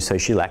exposed to, so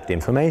she lacked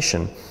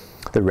information.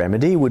 The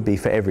remedy would be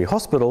for every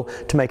hospital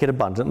to make it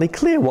abundantly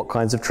clear what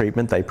kinds of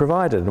treatment they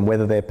provided and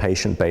whether their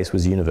patient base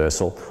was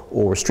universal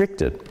or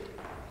restricted.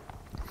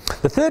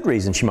 The third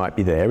reason she might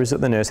be there is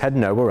that the nurse had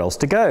nowhere else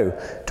to go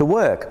to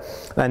work.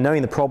 And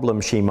knowing the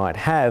problem she might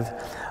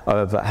have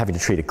of having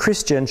to treat a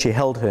Christian, she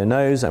held her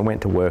nose and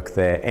went to work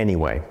there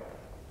anyway.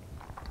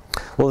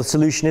 Well, the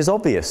solution is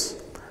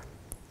obvious.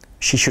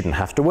 She shouldn't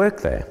have to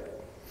work there.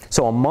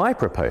 So on my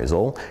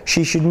proposal,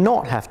 she should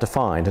not have to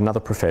find another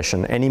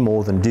profession any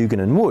more than Dugan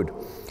and Wood,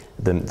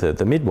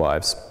 the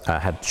midwives,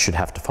 should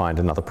have to find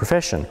another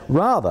profession.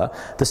 Rather,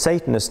 the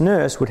Satanist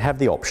nurse would have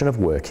the option of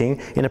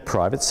working in a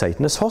private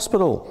Satanist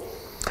hospital,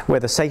 where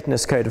the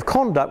Satanist code of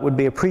conduct would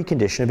be a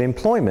precondition of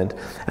employment,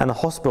 and the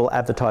hospital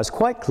advertised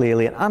quite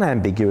clearly and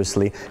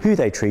unambiguously who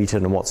they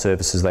treated and what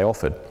services they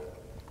offered.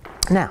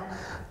 Now,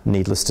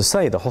 Needless to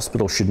say, the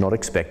hospital should not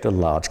expect a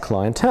large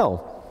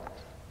clientele.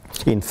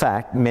 In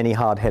fact, many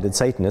hard-headed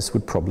Satanists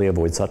would probably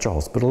avoid such a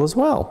hospital as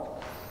well.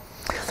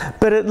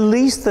 But at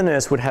least the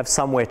nurse would have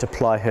somewhere to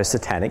ply her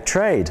satanic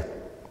trade.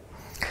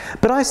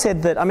 But I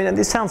said that, I mean,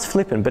 this sounds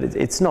flippant, but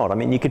it's not. I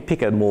mean, you could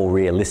pick a more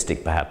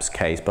realistic, perhaps,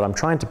 case, but I'm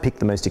trying to pick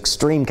the most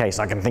extreme case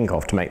I can think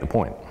of to make the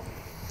point.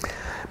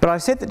 But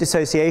I've said that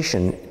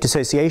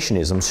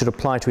dissociationism should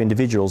apply to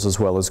individuals as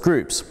well as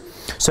groups.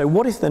 So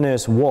what if the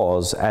nurse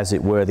was, as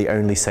it were, the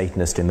only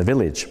Satanist in the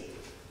village?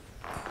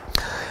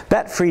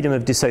 That freedom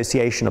of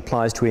dissociation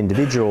applies to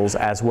individuals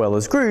as well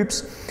as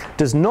groups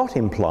does not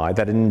imply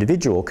that an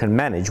individual can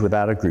manage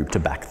without a group to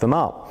back them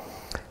up.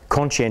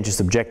 Conscientious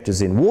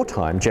objectors in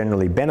wartime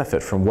generally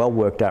benefit from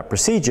well-worked-out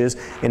procedures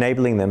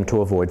enabling them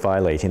to avoid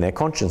violating their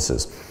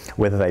consciences,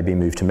 whether they be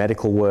moved to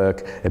medical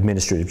work,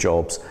 administrative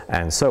jobs,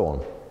 and so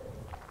on.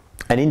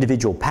 An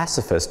individual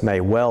pacifist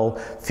may well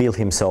feel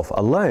himself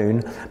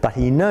alone, but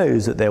he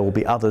knows that there will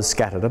be others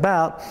scattered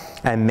about,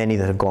 and many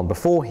that have gone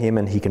before him,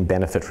 and he can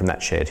benefit from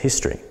that shared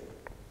history.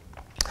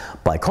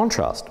 By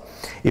contrast,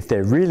 if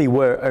there really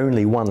were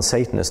only one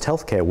Satanist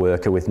healthcare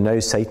worker with no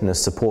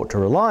Satanist support to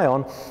rely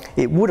on,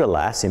 it would,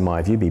 alas, in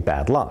my view, be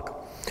bad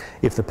luck.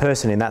 If the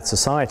person in that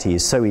society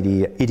is so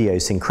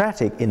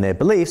idiosyncratic in their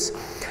beliefs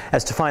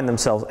as to find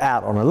themselves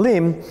out on a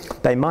limb,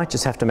 they might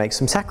just have to make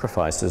some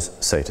sacrifices,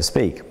 so to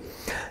speak.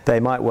 They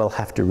might well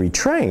have to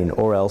retrain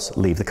or else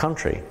leave the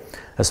country.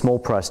 A small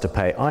price to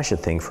pay, I should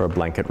think, for a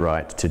blanket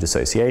right to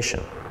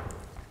dissociation.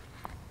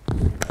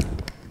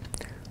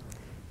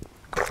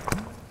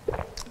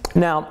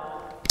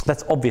 Now,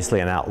 that's obviously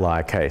an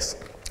outlier case.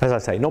 As I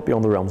say, not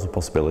beyond the realms of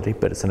possibility,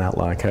 but it's an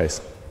outlier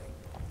case.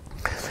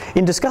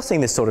 In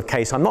discussing this sort of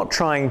case, I'm not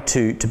trying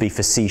to be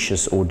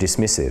facetious or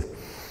dismissive.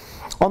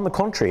 On the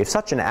contrary, if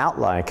such an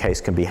outlier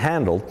case can be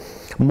handled,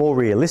 more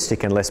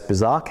realistic and less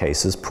bizarre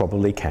cases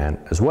probably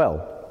can as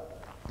well.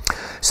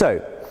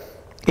 So,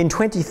 in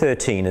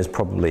 2013, as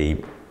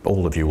probably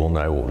all of you will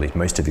know, or at least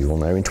most of you will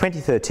know, in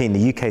 2013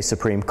 the UK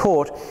Supreme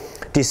Court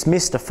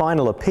dismissed a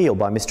final appeal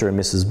by Mr. and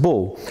Mrs.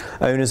 Bull,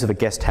 owners of a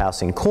guest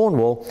house in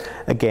Cornwall,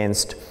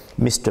 against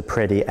Mr.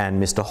 Preddy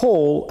and Mr.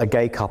 Hall, a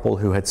gay couple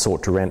who had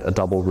sought to rent a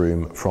double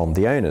room from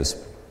the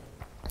owners.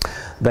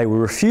 They were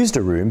refused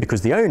a room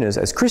because the owners,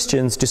 as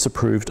Christians,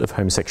 disapproved of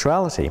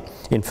homosexuality,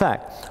 in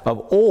fact, of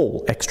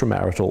all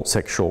extramarital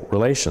sexual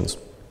relations.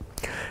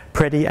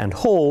 Preddy and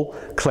Hall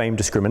claimed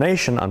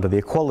discrimination under the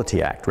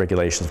Equality Act,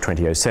 regulations of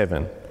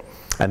 2007,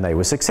 and they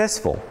were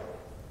successful.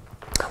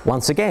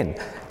 Once again,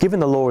 given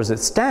the law as it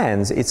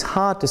stands, it's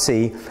hard to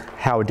see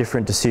how a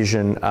different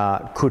decision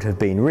could have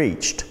been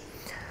reached.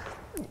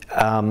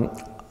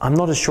 I'm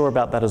not as sure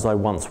about that as I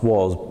once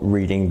was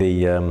reading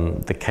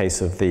the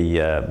case of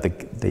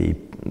the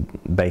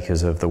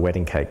bakers of the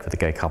wedding cake for the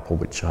gay couple,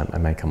 which I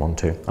may come on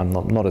to. I'm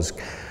not as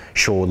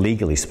sure,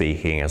 legally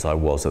speaking, as I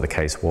was that the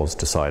case was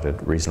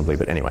decided reasonably,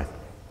 but anyway.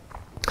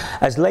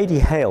 As Lady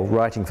Hale,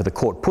 writing for the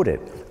court, put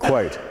it,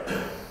 quote,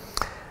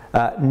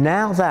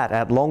 now that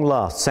at long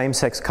last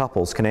same-sex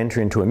couples can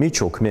enter into a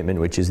mutual commitment,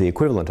 which is the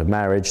equivalent of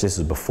marriage, this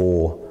is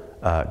before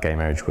gay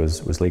marriage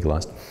was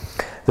legalised,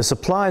 the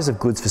suppliers of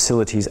goods,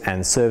 facilities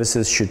and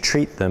services should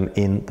treat them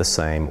in the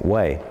same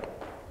way.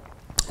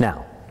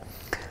 Now,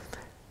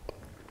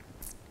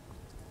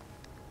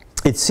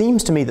 it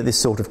seems to me that this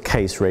sort of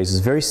case raises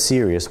very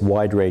serious,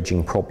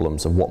 wide-ranging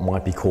problems of what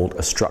might be called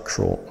a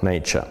structural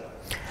nature,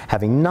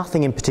 having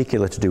nothing in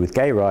particular to do with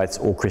gay rights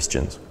or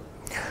Christians.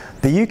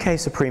 The UK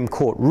Supreme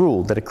Court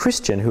ruled that a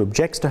Christian who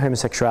objects to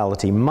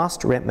homosexuality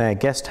must rent their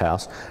guest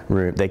house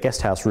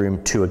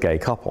room to a gay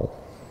couple.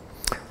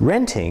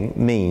 Renting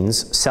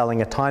means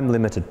selling a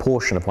time-limited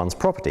portion of one's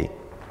property.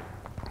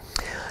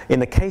 In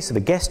the case of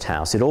a guest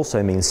house, it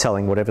also means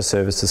selling whatever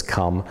services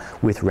come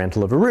with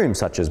rental of a room,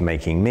 such as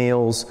making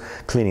meals,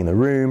 cleaning the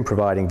room,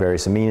 providing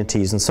various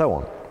amenities, and so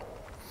on.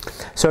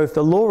 So if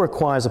the law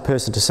requires a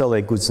person to sell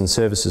their goods and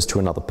services to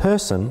another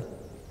person,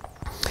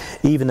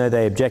 even though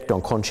they object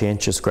on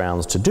conscientious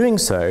grounds to doing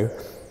so,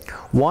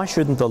 why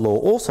shouldn't the law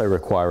also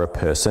require a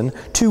person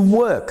to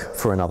work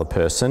for another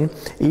person,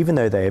 even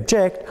though they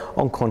object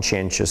on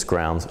conscientious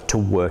grounds to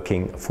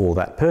working for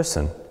that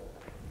person?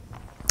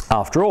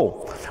 After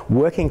all,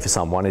 working for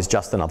someone is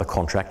just another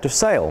contract of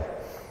sale,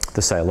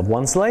 the sale of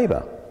one's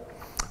labour.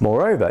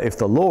 Moreover, if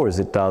the law, as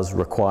it does,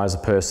 requires a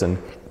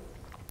person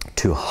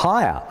to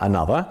hire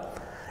another,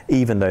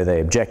 even though they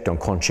object on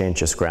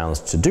conscientious grounds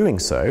to doing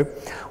so,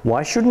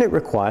 why shouldn't it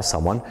require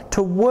someone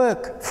to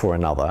work for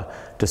another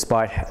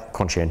despite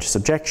conscientious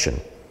objection?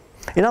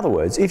 In other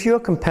words, if you are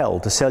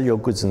compelled to sell your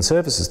goods and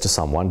services to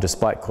someone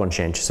despite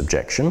conscientious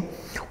objection,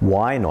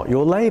 why not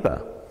your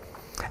labour?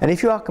 And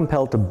if you are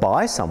compelled to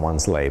buy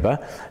someone's labour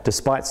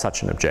despite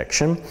such an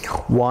objection,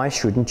 why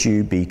shouldn't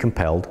you be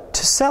compelled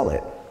to sell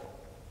it?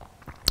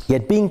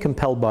 Yet being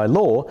compelled by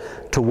law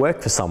to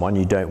work for someone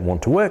you don't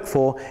want to work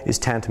for is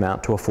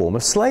tantamount to a form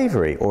of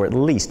slavery, or at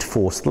least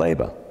forced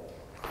labour.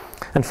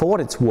 And for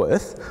what it's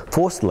worth,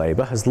 forced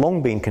labour has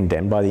long been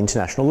condemned by the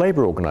International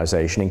Labour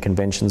Organization in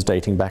conventions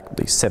dating back at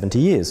least 70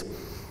 years.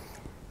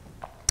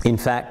 In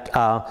fact,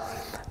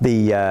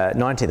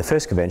 the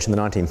first convention,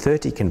 the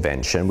 1930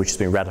 convention, which has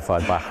been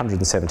ratified by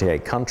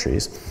 178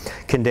 countries,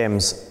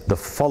 condemns the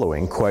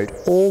following, quote,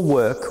 all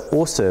work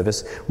or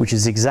service which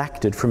is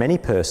exacted from any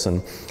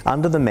person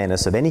under the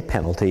menace of any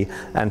penalty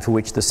and for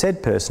which the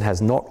said person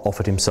has not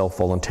offered himself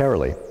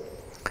voluntarily.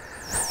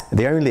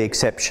 The only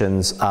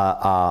exceptions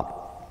are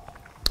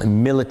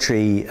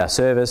military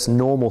service,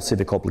 normal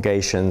civic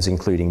obligations,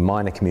 including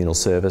minor communal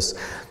service,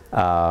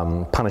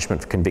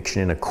 punishment for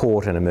conviction in a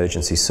court, and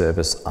emergency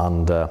service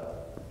under,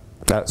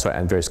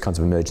 and various kinds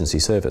of emergency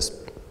service.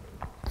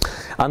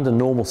 Under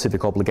normal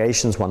civic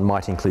obligations, one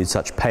might include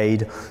such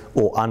paid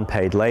or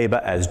unpaid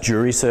labour as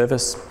jury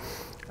service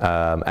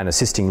and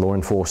assisting law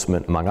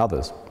enforcement, among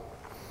others.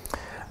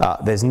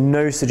 There's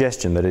no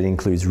suggestion that it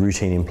includes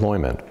routine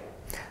employment.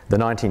 The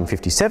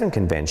 1957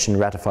 convention,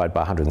 ratified by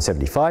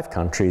 175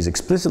 countries,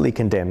 explicitly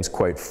condemns,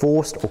 quote,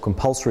 forced or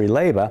compulsory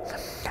labour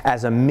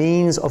as a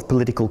means of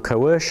political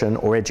coercion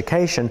or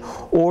education,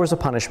 or as a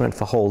punishment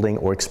for holding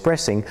or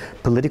expressing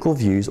political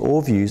views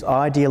or views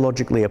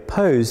ideologically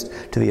opposed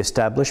to the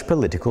established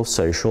political,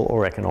 social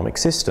or economic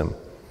system,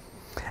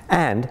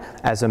 and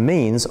as a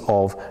means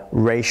of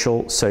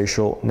racial,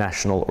 social,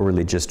 national or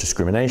religious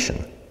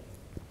discrimination.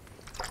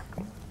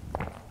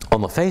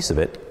 On the face of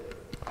it,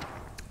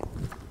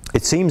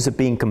 it seems that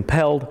being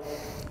compelled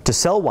to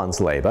sell one's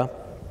labour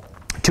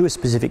to a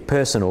specific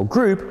person or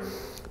group,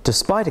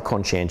 despite a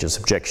conscientious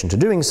objection to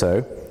doing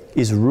so,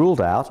 is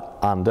ruled out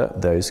under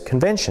those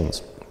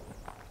conventions.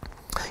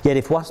 Yet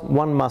if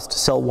one must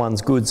sell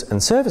one's goods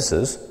and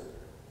services,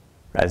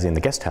 as in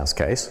the guest house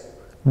case,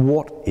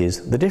 what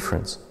is the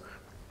difference?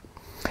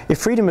 If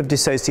freedom of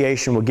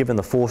dissociation were given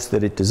the force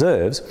that it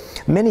deserves,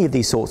 many of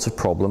these sorts of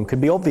problems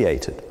could be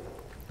obviated.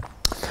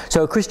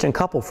 So a Christian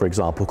couple, for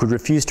example, could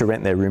refuse to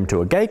rent their room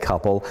to a gay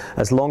couple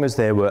as long as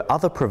there were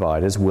other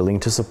providers willing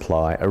to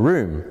supply a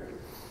room.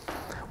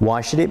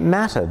 Why should it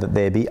matter that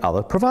there be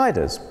other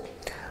providers?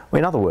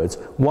 In other words,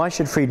 why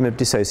should freedom of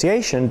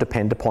dissociation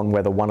depend upon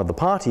whether one of the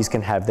parties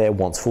can have their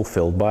wants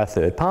fulfilled by a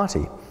third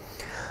party?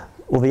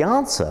 Well, the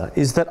answer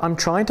is that I'm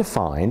trying to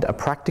find a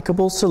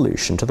practicable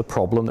solution to the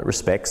problem that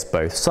respects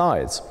both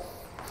sides.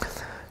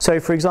 So,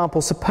 for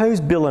example, suppose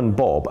Bill and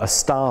Bob are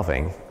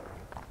starving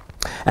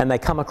and they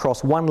come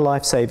across one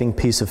life-saving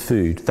piece of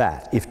food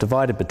that, if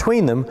divided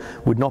between them,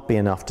 would not be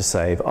enough to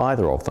save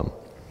either of them.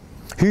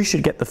 Who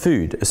should get the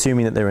food,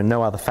 assuming that there are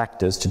no other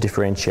factors to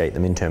differentiate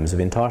them in terms of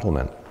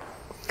entitlement?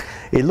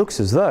 It looks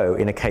as though,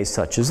 in a case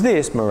such as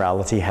this,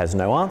 morality has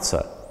no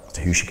answer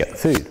to who should get the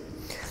food.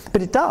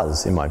 But it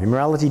does, in my view.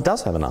 Morality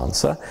does have an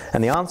answer,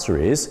 and the answer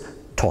is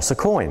toss a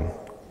coin.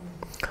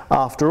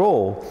 After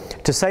all,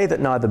 to say that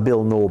neither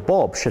Bill nor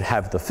Bob should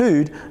have the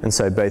food and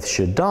so both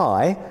should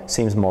die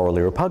seems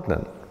morally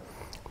repugnant.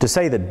 To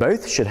say that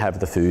both should have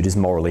the food is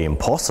morally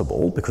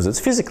impossible because it's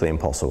physically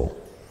impossible.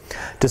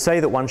 To say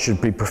that one should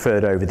be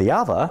preferred over the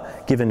other,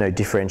 given no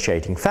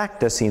differentiating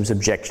factor, seems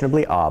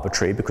objectionably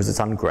arbitrary because it's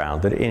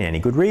ungrounded in any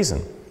good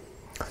reason.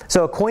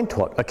 So a coin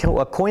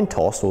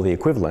toss, or the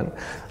equivalent,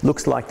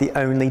 looks like the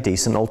only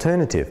decent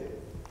alternative.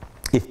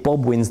 If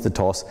Bob wins the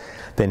toss,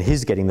 then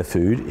his getting the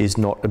food is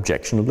not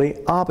objectionably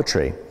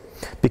arbitrary.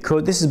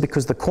 This is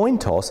because the coin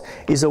toss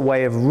is a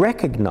way of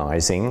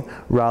recognizing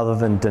rather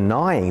than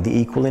denying the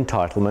equal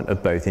entitlement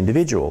of both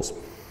individuals.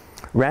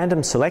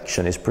 Random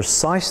selection is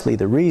precisely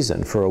the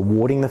reason for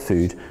awarding the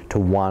food to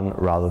one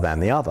rather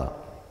than the other.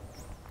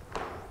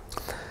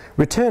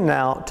 Return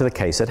now to the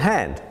case at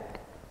hand.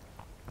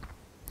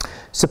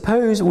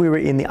 Suppose we were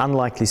in the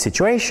unlikely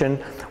situation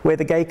where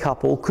the gay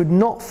couple could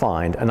not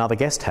find another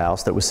guest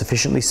house that was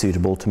sufficiently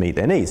suitable to meet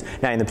their needs.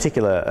 Now, in the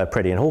particular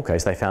Preddy and Hall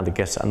case, they found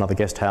another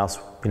guest house,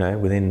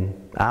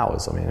 within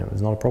hours. I mean, it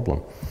was not a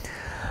problem.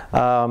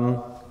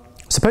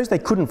 Suppose they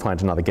couldn't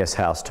find another guest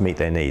house to meet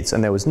their needs,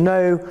 and there was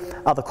no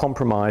other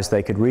compromise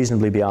they could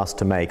reasonably be asked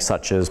to make,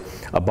 such as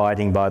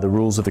abiding by the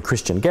rules of the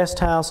Christian guest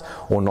house,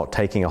 or not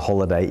taking a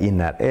holiday in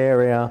that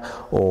area,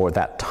 or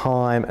that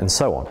time, and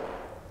so on.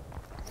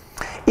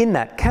 In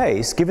that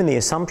case, given the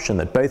assumption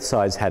that both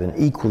sides had an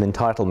equal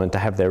entitlement to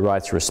have their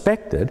rights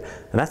respected,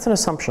 and that's an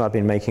assumption I've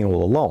been making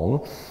all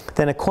along,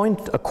 then a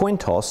coin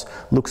toss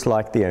looks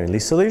like the only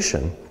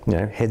solution.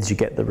 Heads you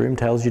get the room,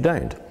 tails you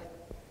don't.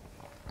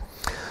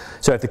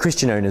 So if the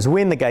Christian owners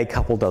win, the gay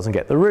couple doesn't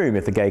get the room.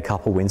 If the gay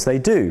couple wins, they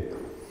do.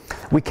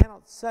 We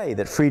cannot say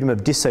that freedom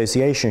of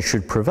dissociation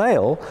should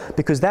prevail,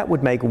 because that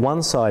would make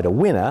one side a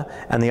winner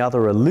and the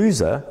other a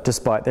loser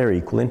despite their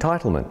equal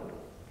entitlement.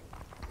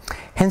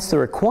 Hence the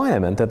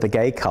requirement that the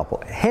gay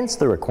couple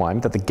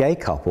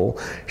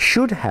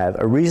should have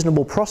a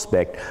reasonable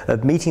prospect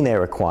of meeting their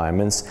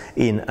requirements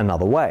in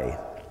another way.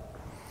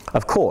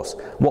 Of course,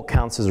 what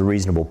counts as a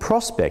reasonable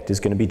prospect is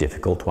going to be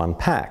difficult to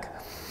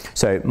unpack.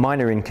 So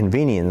minor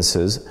inconvenience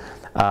does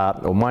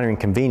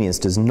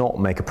not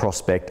make a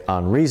prospect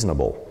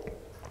unreasonable.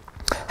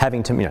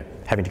 Having to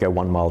go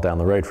 1 mile down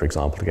the road, for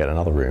example, to get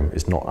another room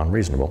is not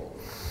unreasonable.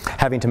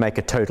 Having to make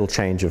a total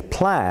change of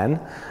plan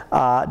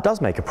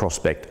does make a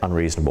prospect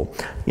unreasonable.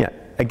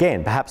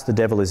 again, perhaps the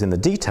devil is in the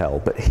detail,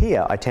 but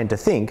here I tend to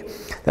think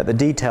that the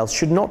details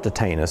should not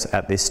detain us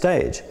at this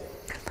stage.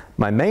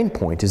 My main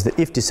point is that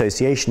if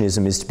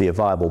dissociationism is to be a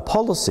viable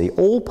policy,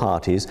 all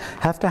parties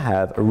have to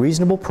have a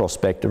reasonable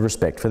prospect of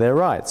respect for their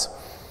rights.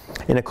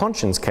 In a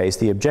conscience case,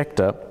 the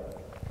objector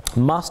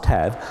must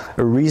have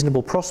a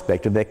reasonable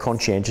prospect of their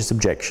conscientious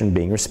objection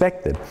being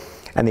respected,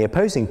 and the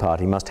opposing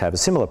party must have a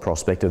similar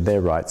prospect of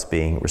their rights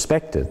being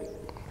respected.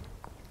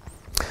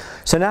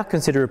 So now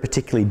consider a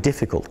particularly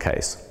difficult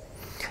case.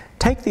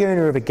 Take the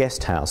owner of a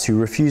guest house who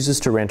refuses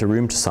to rent a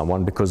room to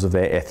someone because of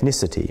their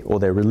ethnicity, or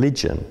their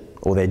religion,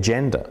 or their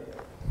gender.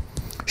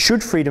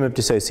 Should freedom of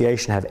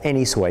dissociation have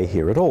any sway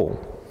here at all?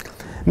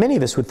 Many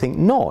of us would think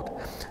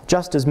not,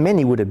 just as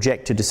many would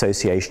object to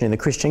dissociation in the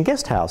Christian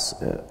guest house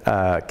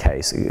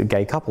case, a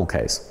gay couple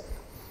case.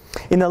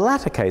 In the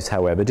latter case,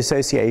 however,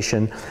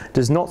 dissociation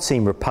does not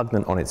seem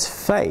repugnant on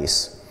its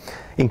face.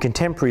 In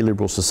contemporary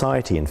liberal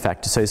society, in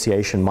fact,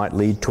 dissociation might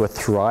lead to a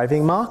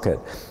thriving market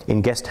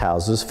in guest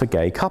houses for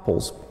gay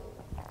couples,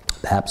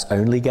 perhaps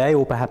only gay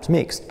or perhaps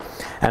mixed,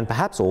 and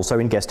perhaps also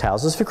in guest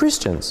houses for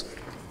Christians.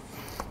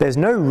 There's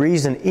no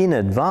reason in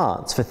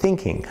advance for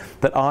thinking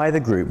that either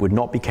group would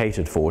not be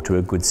catered for to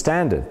a good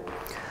standard.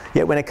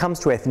 Yet when it comes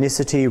to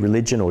ethnicity,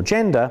 religion or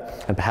gender,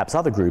 and perhaps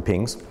other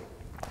groupings,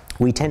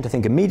 we tend to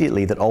think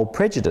immediately that old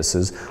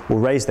prejudices will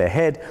raise their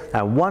head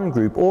and one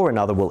group or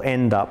another will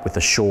end up with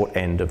the short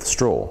end of the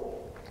straw.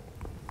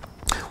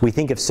 We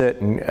think of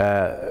certain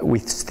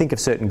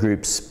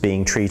groups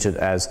being treated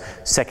as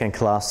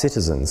second-class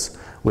citizens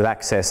with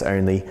access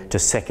only to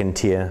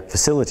second-tier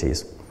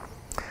facilities.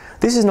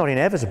 This is not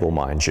inevitable,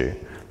 mind you.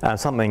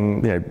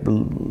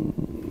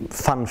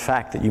 Fun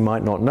fact that you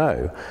might not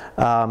know.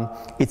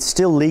 It's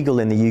still legal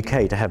in the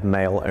UK to have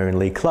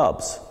male-only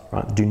clubs,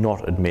 right? Do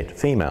not admit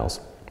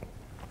females.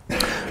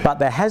 But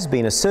there has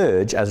been a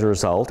surge as a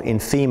result in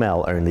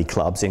female-only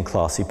clubs in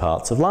classy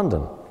parts of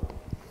London.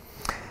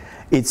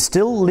 It's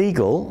still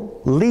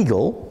legal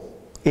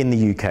in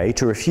the UK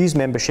to refuse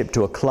membership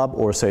to a club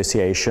or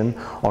association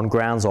on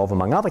grounds of,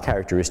 among other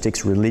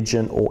characteristics,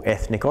 religion or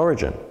ethnic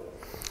origin,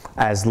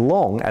 as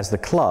long as the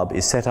club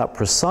is set up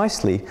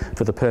precisely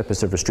for the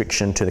purpose of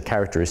restriction to the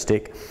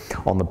characteristic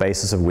on the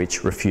basis of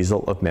which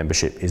refusal of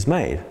membership is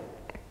made.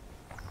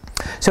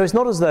 So it's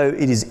not as though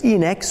it is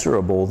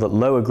inexorable that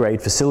lower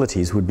grade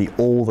facilities would be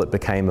all that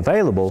became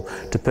available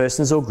to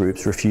persons or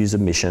groups refused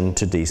admission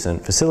to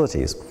decent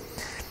facilities.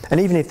 And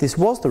even if this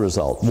was the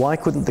result, why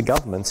couldn't the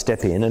government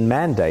step in and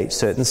mandate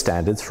certain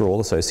standards for all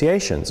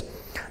associations?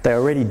 They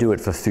already do it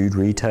for food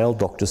retail,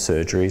 doctor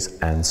surgeries,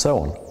 and so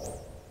on.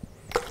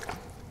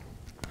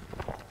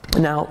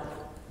 Now,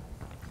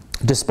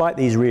 despite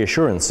these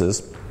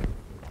reassurances,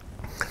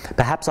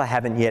 perhaps I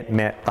haven't yet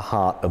met the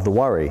heart of the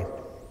worry.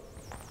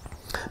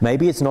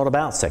 Maybe it's not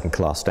about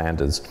second-class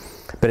standards,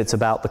 but it's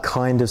about the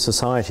kind of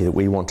society that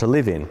we want to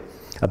live in,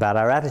 about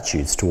our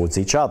attitudes towards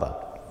each other.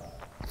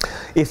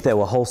 If there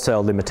were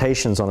wholesale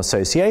limitations on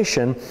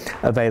association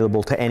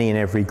available to any and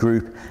every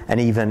group and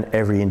even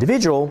every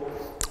individual,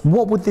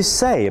 what would this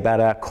say about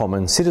our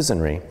common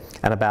citizenry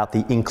and about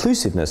the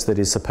inclusiveness that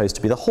is supposed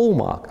to be the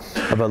hallmark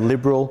of a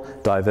liberal,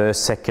 diverse,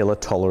 secular,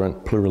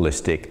 tolerant,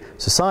 pluralistic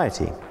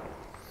society?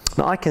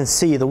 Now, I can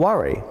see the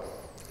worry,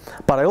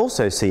 but I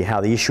also see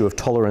how the issue of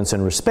tolerance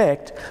and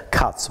respect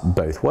cuts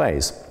both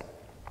ways.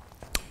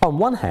 On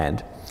one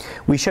hand,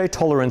 we show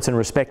tolerance and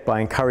respect by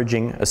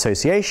encouraging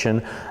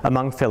association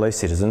among fellow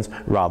citizens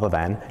rather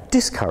than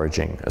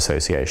discouraging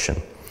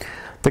association.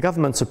 The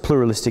governments of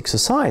pluralistic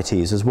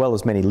societies, as well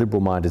as many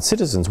liberal-minded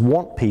citizens,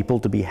 want people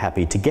to be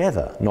happy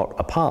together, not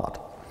apart.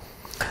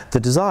 The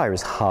desire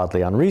is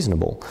hardly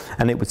unreasonable,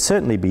 and it would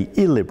certainly be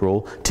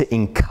illiberal to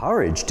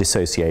encourage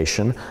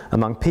dissociation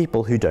among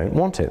people who don't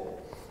want it.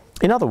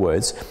 In other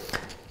words,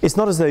 it's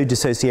not as though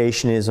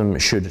dissociationism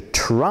should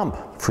trump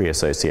free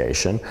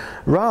association,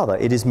 rather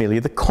it is merely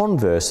the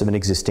converse of an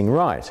existing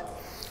right.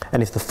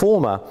 And if the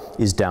former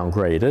is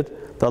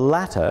downgraded, the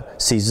latter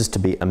ceases to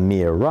be a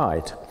mere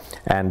right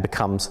and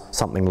becomes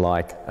something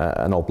like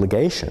an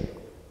obligation.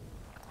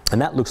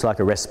 And that looks like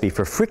a recipe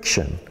for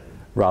friction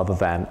rather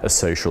than a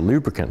social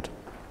lubricant.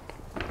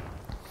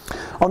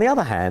 On the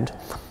other hand,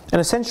 an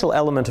essential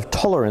element of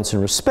tolerance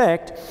and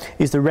respect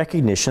is the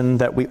recognition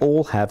that we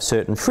all have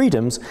certain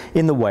freedoms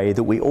in the way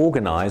that we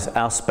organise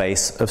our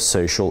space of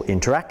social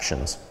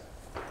interactions.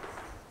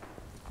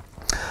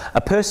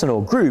 A person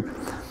or group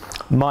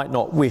might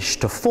not wish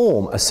to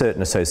form a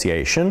certain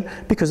association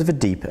because of a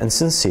deep and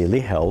sincerely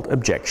held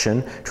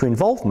objection to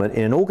involvement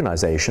in an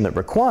organisation that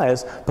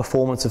requires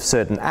performance of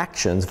certain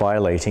actions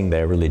violating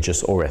their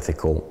religious or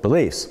ethical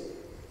beliefs.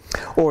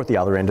 Or at the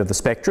other end of the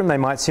spectrum, they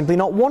might simply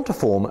not want to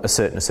form a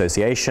certain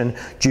association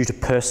due to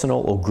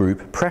personal or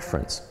group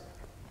preference.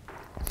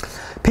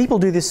 People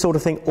do this sort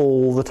of thing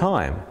all the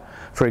time.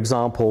 For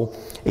example,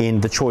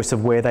 in the choice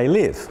of where they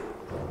live,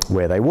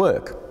 where they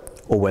work,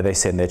 or where they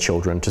send their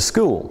children to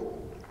school.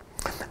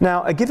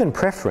 Now, a given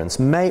preference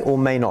may or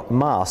may not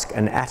mask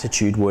an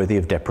attitude worthy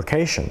of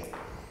deprecation.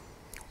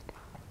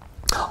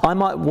 I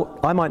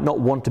might not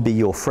want to be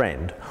your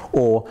friend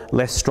Or,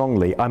 less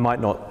strongly, I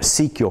might not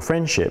seek your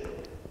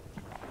friendship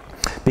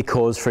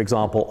because, for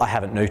example, I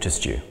haven't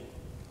noticed you,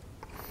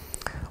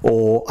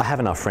 or I have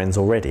enough friends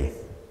already.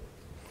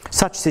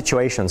 Such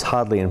situations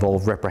hardly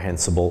involve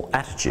reprehensible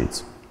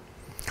attitudes.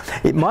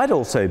 It might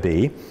also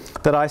be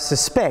that I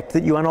suspect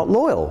that you are not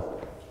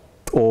loyal,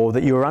 or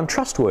that you are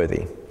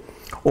untrustworthy,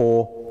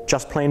 or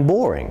just plain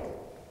boring.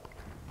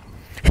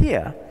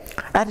 Here,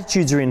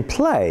 attitudes are in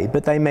play,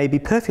 but they may be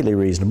perfectly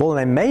reasonable and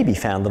they may be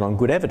founded on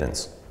good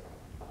evidence.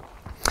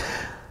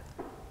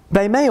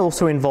 They may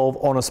also involve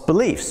honest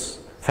beliefs,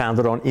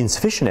 founded on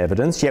insufficient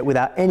evidence, yet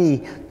without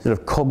any sort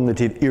of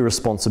cognitive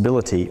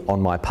irresponsibility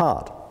on my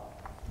part.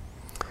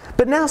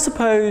 But now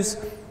suppose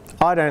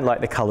I don't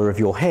like the colour of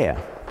your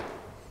hair,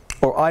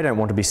 or I don't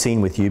want to be seen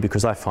with you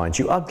because I find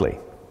you ugly,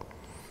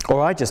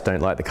 or I just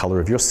don't like the colour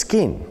of your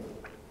skin.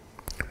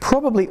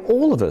 Probably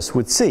all of us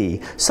would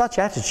see such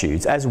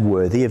attitudes as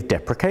worthy of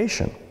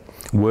deprecation,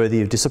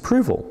 worthy of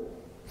disapproval.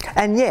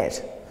 And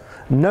yet,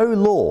 no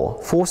law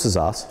forces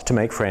us to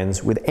make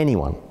friends with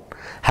anyone,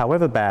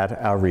 however bad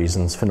our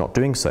reasons for not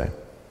doing so.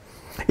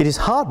 It is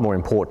hard, more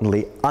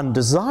importantly,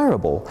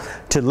 undesirable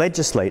to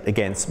legislate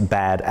against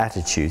bad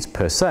attitudes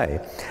per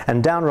se,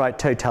 and downright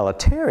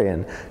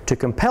totalitarian to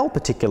compel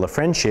particular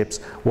friendships,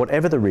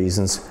 whatever the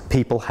reasons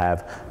people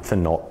have for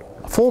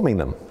not forming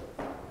them.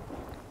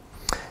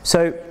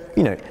 So,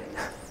 you know,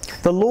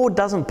 the law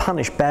doesn't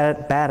punish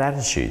bad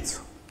attitudes.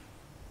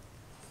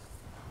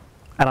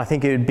 And I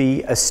think it would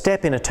be a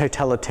step in a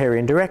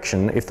totalitarian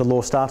direction if the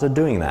law started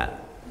doing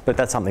that. But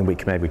that's something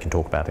maybe we can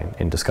talk about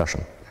in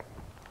discussion.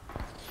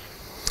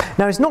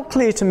 Now, it's not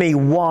clear to me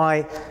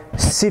why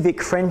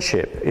civic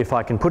friendship, if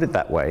I can put it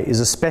that way, is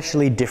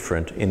especially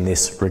different in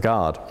this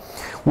regard.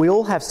 We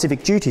all have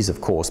civic duties, of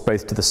course,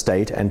 both to the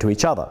state and to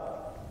each other.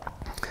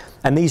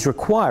 And these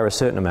require a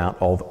certain amount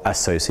of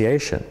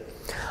association.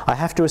 I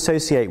have to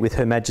associate with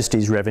Her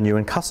Majesty's Revenue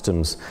and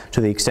Customs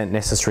to the extent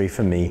necessary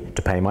for me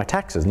to pay my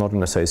taxes, not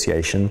an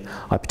association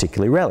I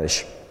particularly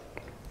relish.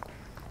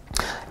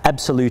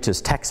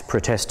 Absolutist tax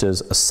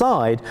protesters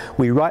aside,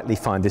 we rightly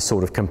find this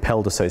sort of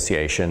compelled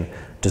association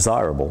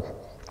desirable.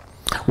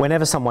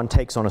 Whenever someone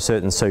takes on a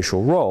certain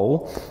social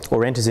role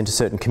or enters into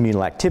certain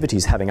communal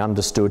activities having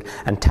understood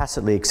and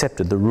tacitly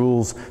accepted the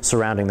rules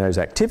surrounding those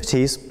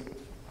activities,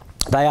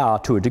 they are,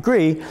 to a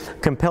degree,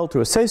 compelled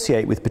to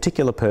associate with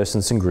particular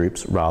persons and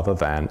groups rather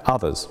than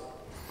others.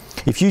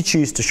 If you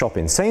choose to shop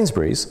in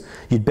Sainsbury's,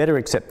 you'd better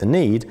accept the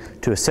need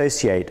to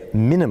associate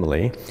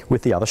minimally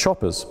with the other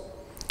shoppers.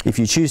 If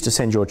you choose to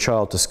send your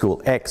child to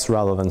school X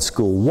rather than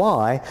school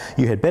Y,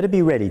 you had better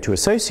be ready to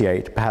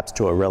associate, perhaps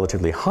to a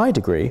relatively high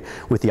degree,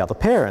 with the other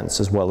parents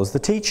as well as the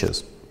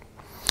teachers.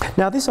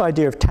 Now, this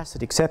idea of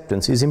tacit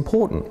acceptance is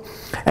important,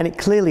 and it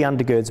clearly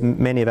undergirds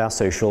many of our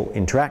social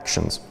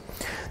interactions.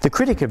 The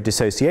critic of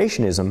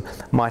dissociationism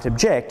might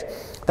object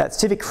that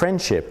civic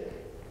friendship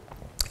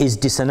is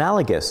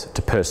disanalogous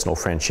to personal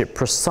friendship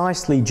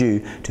precisely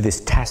due to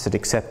this tacit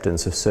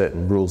acceptance of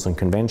certain rules and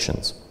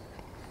conventions.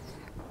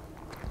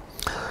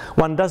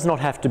 One does not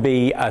have to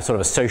be a sort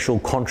of a social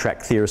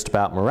contract theorist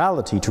about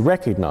morality to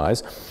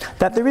recognise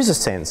that there is a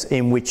sense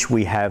in which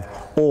we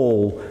have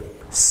all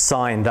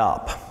signed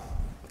up,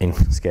 in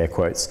scare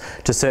quotes,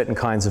 to certain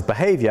kinds of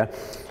behaviour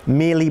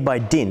merely by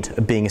dint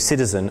of being a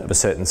citizen of a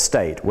certain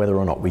state, whether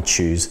or not we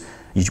chose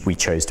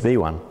to be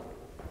one.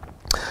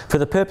 For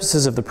the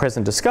purposes of the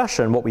present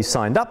discussion,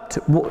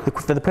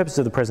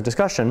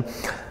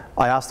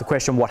 I ask the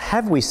question, what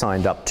have we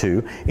signed up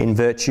to in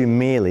virtue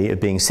merely of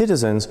being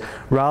citizens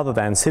rather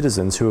than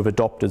citizens who have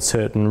adopted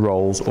certain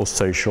roles or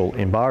social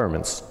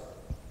environments?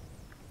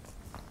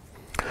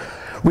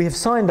 We have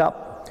signed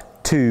up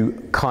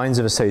to kinds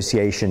of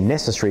association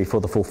necessary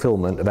for the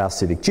fulfilment of our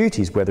civic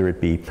duties, whether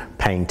it be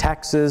paying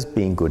taxes,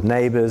 being good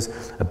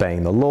neighbours,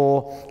 obeying the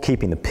law,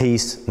 keeping the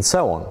peace, and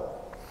so on.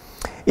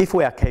 If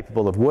we are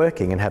capable of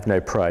working and have no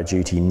prior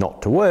duty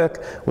not to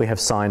work, we have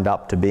signed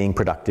up to being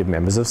productive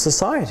members of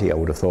society, I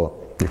would have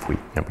thought, if we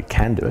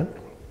can do it.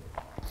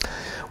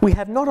 We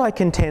have not, I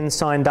contend,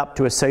 signed up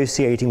to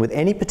associating with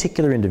any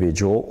particular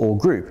individual or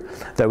group,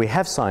 though we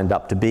have signed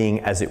up to being,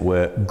 as it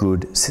were,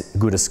 good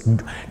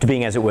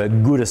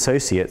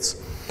associates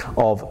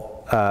of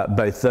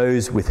both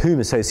those with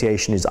whom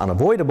association is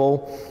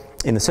unavoidable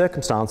in the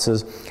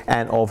circumstances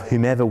and of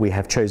whomever we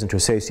have chosen to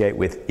associate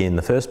with in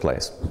the first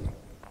place.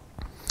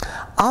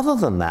 Other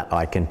than that,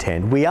 I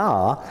contend, we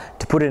are,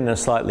 to put it in a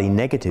slightly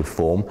negative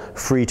form,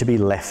 free to be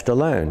left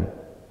alone.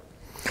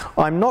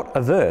 I'm not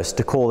averse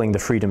to calling the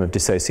freedom of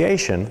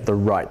dissociation the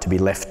right to be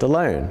left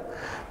alone,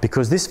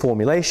 because this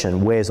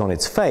formulation wears on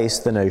its face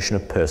the notion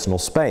of personal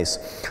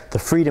space, the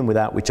freedom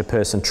without which a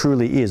person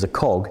truly is a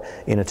cog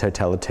in a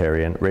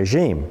totalitarian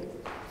regime.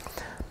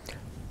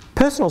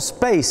 Personal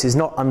space is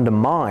not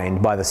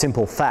undermined by the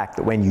simple fact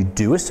that when you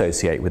do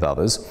associate with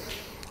others,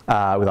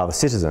 with other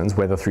citizens,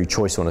 whether through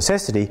choice or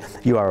necessity,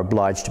 you are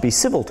obliged to be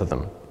civil to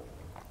them,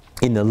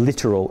 in the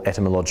literal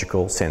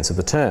etymological sense of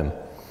the term.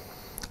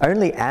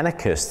 Only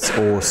anarchists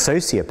or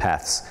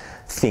sociopaths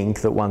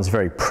think that one's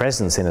very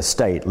presence in a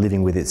state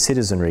living with its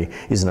citizenry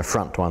is an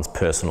affront to one's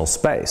personal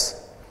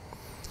space.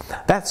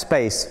 That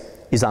space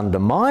is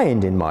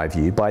undermined, in my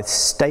view, by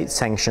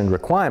state-sanctioned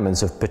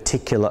requirements of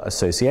particular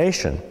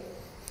association.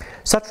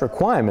 Such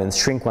requirements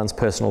shrink one's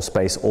personal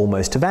space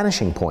almost to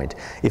vanishing point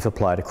if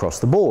applied across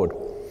the board.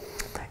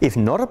 If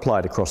not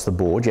applied across the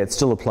board, yet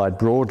still applied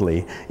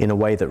broadly in a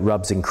way that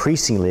rubs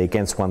increasingly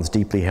against one's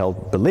deeply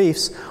held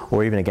beliefs,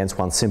 or even against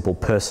one's simple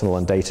personal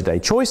and day-to-day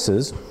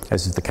choices,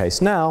 as is the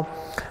case now,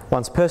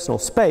 one's personal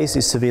space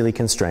is severely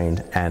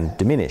constrained and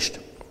diminished.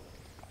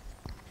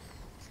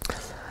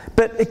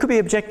 But it could be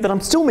objected that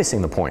I'm still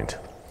missing the point.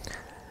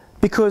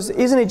 Because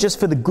isn't it just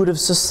for the good of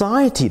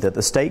society that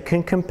the state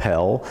can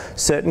compel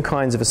certain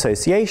kinds of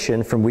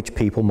association from which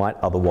people might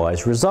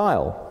otherwise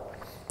resile?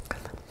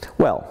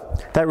 Well,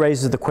 that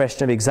raises the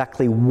question of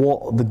exactly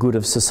what the good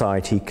of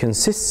society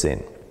consists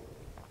in.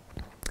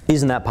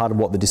 Isn't that part of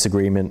what the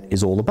disagreement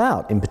is all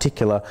about? In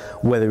particular,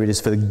 whether it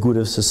is for the good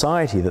of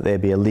society that there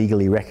be a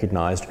legally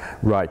recognised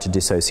right to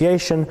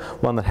dissociation,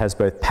 one that has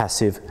both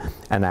passive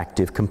and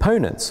active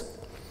components,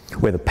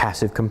 where the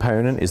passive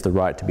component is the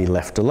right to be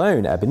left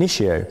alone ab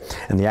initio,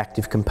 and the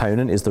active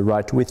component is the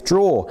right to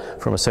withdraw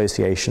from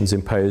associations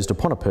imposed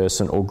upon a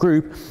person or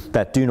group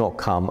that do not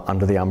come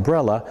under the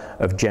umbrella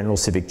of general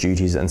civic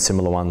duties and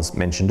similar ones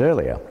mentioned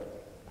earlier.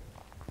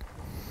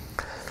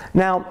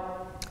 Now,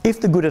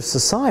 if the good of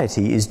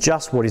society is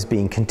just what is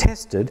being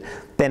contested,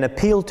 then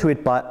appeal to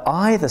it by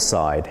either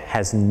side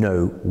has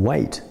no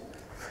weight.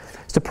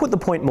 So to put the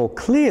point more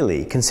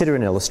clearly, consider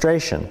an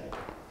illustration.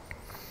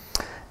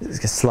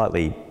 It's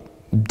slightly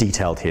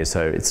detailed here,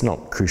 so it's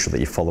not crucial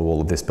that you follow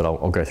all of this, but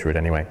I'll go through it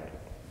anyway.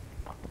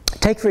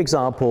 Take, for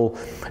example,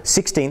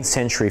 16th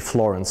century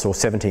Florence or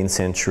 17th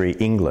century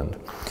England.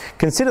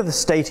 Consider the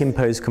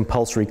state-imposed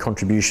compulsory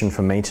contribution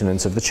for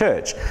maintenance of the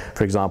church,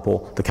 for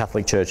example, the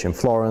Catholic Church in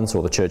Florence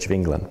or the Church of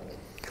England.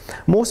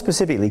 More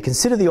specifically,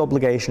 consider the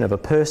obligation of a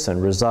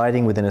person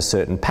residing within a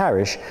certain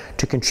parish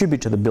to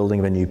contribute to the building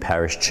of a new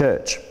parish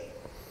church.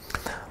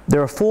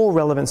 There are four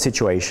relevant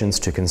situations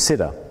to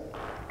consider.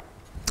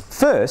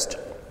 First,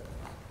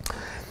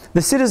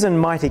 the citizen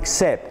might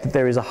accept that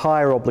there is a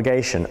higher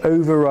obligation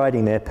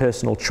overriding their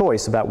personal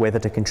choice about whether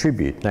to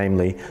contribute,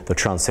 namely the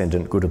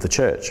transcendent good of the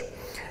church.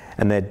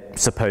 And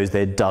suppose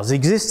there does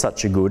exist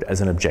such a good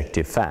as an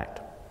objective fact.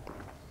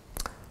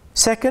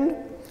 Second,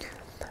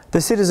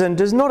 the citizen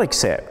does not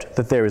accept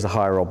that there is a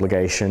higher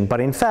obligation, but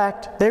in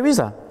fact there is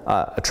a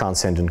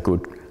transcendent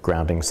good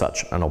grounding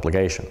such an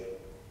obligation.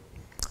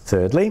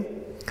 Thirdly,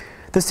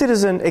 the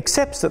citizen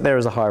accepts that there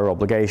is a higher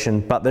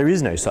obligation, but there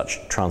is no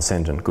such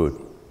transcendent good.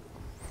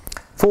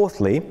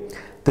 Fourthly,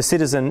 the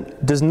citizen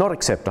does not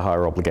accept a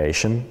higher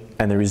obligation,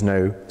 and there is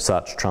no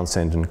such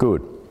transcendent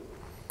good.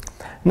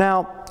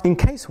 Now, in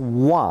case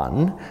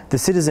one, the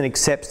citizen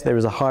accepts there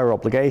is a higher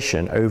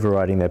obligation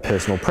overriding their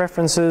personal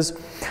preferences,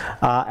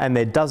 and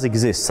there does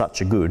exist such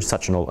a good,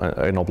 such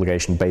an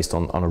obligation based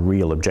on a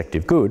real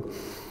objective good.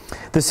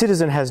 The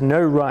citizen has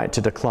no right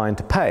to decline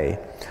to pay,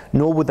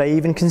 nor would they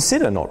even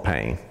consider not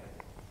paying.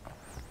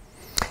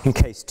 In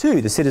case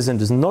two, the citizen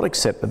does not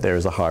accept that there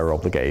is a higher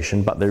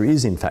obligation, but there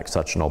is in fact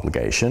such an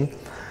obligation.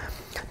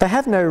 They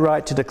have no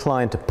right to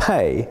decline to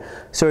pay,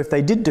 so if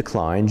they did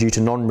decline due to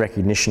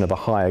non-recognition of a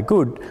higher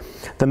good,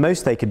 the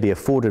most they could be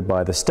afforded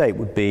by the state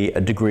would be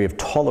a degree of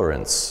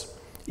tolerance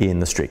in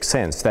the strict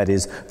sense. That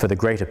is, for the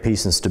greater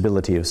peace and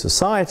stability of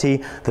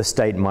society, the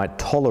state might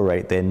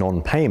tolerate their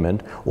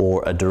non-payment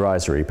or a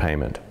derisory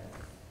payment.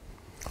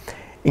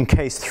 In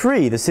case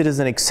three, the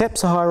citizen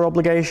accepts a higher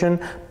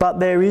obligation, but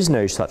there is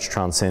no such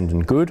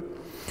transcendent good.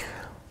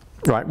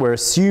 Right, we're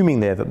assuming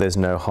there that there's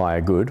no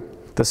higher good.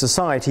 The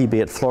society, be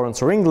it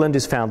Florence or England,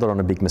 is founded on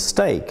a big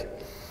mistake.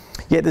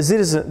 Yet the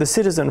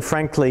citizen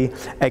frankly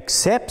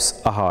accepts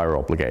a higher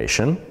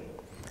obligation,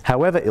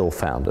 however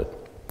ill-founded.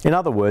 In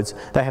other words,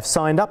 they have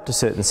signed up to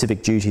certain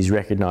civic duties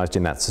recognised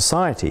in that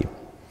society.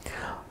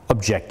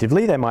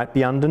 Objectively, they might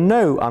be under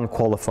no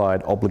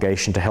unqualified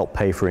obligation to help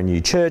pay for a new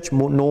church,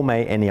 nor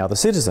may any other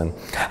citizen.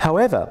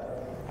 However,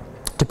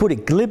 to put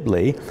it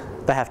glibly,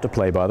 they have to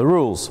play by the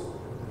rules.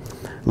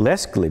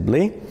 Less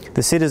glibly,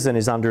 the citizen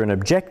is under an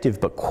objective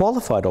but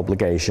qualified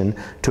obligation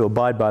to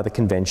abide by the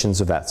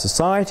conventions of that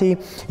society,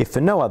 if for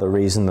no other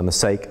reason than the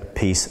sake of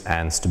peace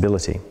and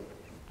stability.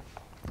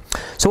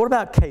 So what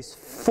about case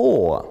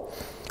 4?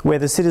 Where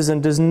the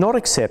citizen does not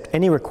accept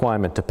any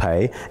requirement to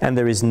pay and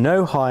there is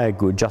no higher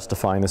good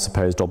justifying the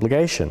supposed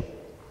obligation.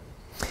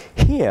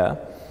 Here,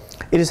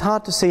 it is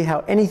hard to see how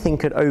anything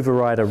could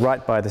override a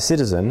right by the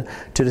citizen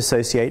to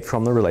dissociate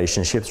from the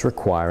relationships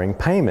requiring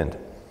payment.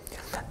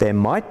 There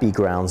might be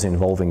grounds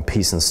involving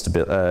peace and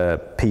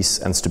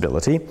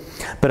stability,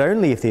 but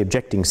only if the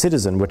objecting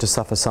citizen were to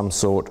suffer some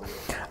sort,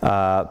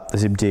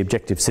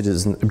 objecting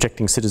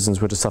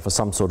citizens were to suffer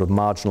some sort of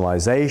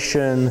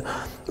marginalisation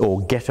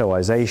or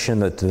ghettoisation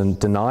that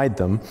denied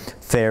them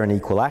fair and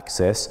equal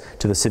access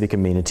to the civic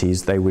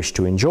amenities they wish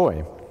to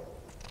enjoy.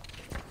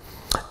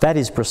 That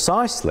is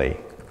precisely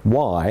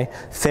why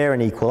fair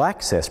and equal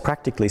access,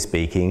 practically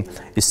speaking,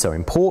 is so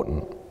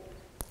important.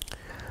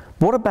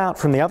 What about,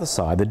 from the other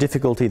side, the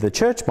difficulty the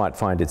church might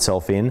find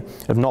itself in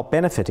of not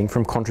benefiting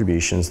from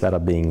contributions that are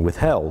being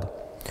withheld?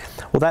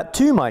 Well, that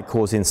too might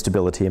cause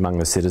instability among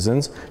the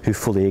citizens who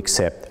fully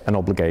accept an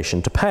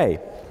obligation to pay.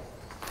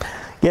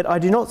 Yet I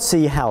do not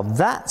see how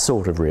that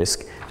sort of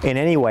risk in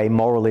any way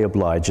morally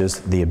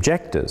obliges the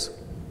objectors.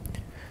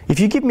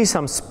 If you give me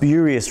some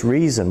spurious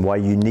reason why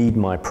you need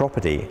my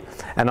property,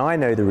 and I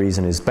know the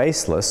reason is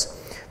baseless,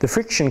 the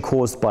friction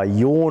caused by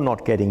your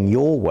not getting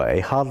your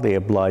way hardly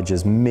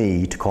obliges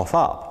me to cough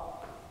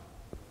up.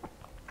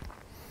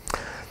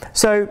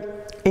 So,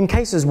 in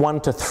cases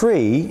 1 to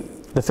 3,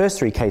 the first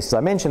 3 cases I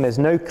mentioned, there's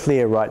no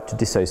clear right to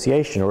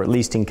dissociation, or at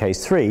least in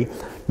case 3,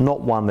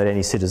 not one that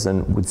any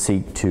citizen would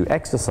seek to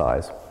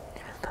exercise.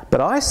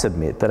 But I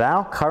submit that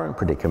our current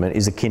predicament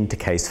is akin to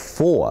case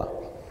 4.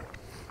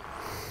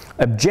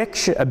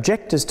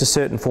 Objectors to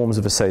certain forms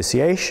of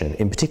association,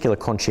 in particular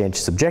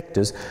conscientious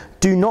objectors,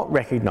 do not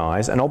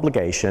recognise an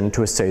obligation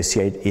to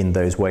associate in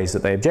those ways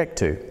that they object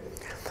to.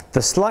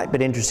 The slight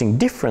but interesting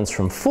difference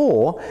from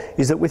 4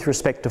 is that with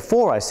respect to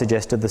 4 I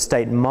suggested the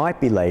state might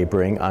be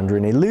labouring under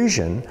an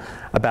illusion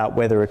about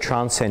whether a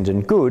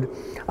transcendent good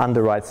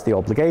underwrites the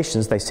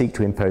obligations they seek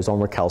to impose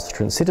on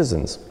recalcitrant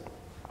citizens.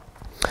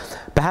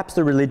 Perhaps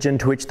the religion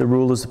to which the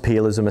rulers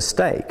appeal is a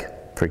mistake,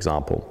 for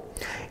example.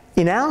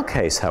 In our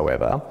case,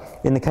 however,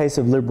 in the case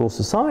of liberal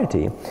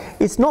society,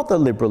 it's not that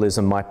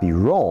liberalism might be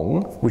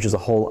wrong, which is a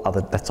whole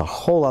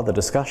other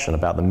discussion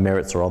about the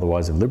merits or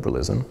otherwise of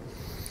liberalism.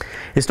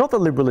 It's not that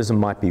liberalism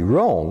might be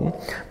wrong,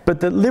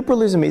 but that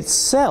liberalism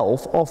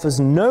itself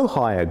offers no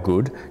higher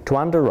good to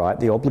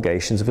underwrite the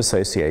obligations of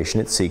association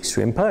it seeks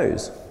to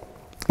impose.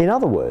 In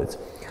other words,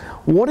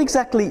 what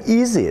exactly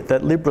is it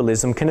that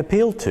liberalism can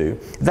appeal to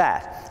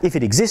that, if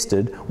it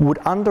existed, would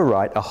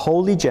underwrite a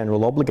wholly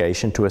general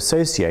obligation to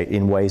associate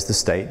in ways the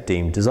state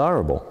deemed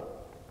desirable?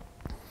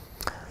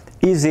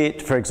 Is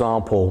it, for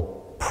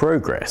example,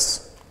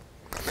 progress?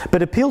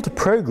 But appeal to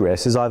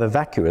progress is either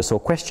vacuous or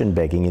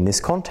question-begging in this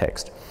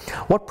context.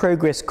 What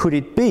progress could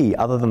it be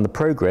other than the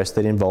progress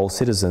that involves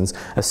citizens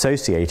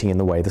associating in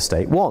the way the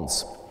state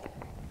wants?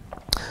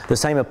 The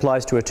same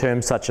applies to a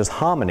term such as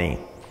harmony.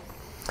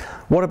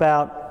 What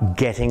about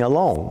getting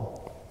along?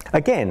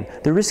 Again,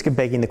 the risk of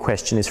begging the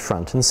question is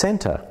front and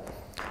centre.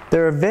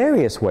 There are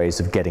various ways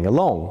of getting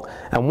along,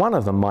 and one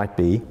of them might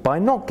be by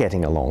not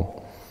getting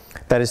along.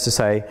 That is to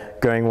say,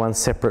 going one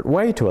separate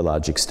way to a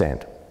large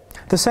extent.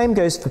 The same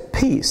goes for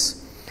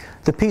peace.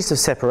 The peace of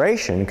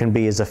separation can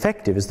be as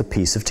effective as the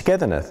peace of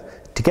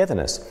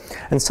togetherness.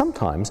 And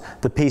sometimes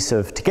the peace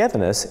of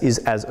togetherness is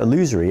as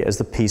illusory as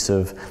the peace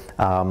of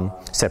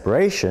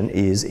separation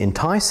is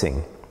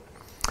enticing.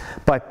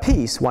 By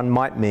peace, one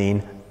might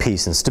mean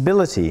peace and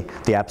stability,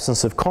 the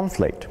absence of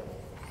conflict.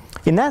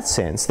 In that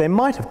sense, there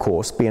might, of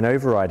course, be an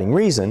overriding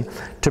reason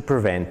to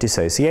prevent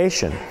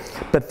dissociation.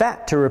 But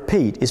that, to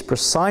repeat, is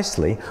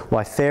precisely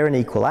why fair and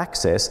equal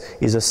access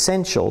is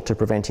essential to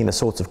preventing the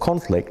sorts of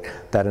conflict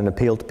that an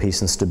appeal to peace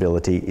and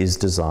stability is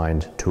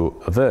designed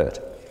to avert.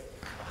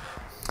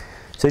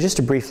 So just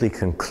to briefly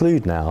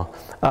conclude now,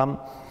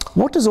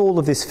 what does all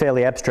of this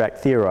fairly abstract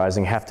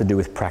theorising have to do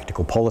with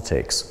practical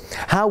politics?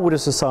 How would a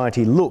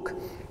society look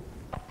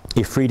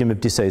if freedom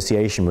of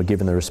dissociation were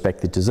given the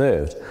respect it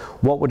deserved?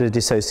 What would a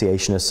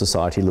dissociationist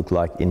society look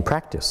like in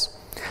practice?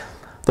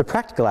 The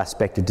practical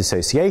aspect of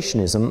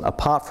dissociationism,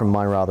 apart from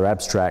my rather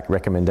abstract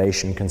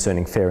recommendation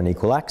concerning fair and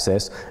equal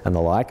access and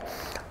the like,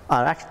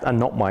 are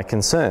not my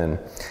concern.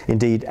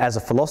 Indeed, as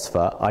a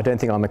philosopher, I don't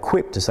think I'm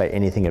equipped to say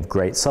anything of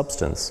great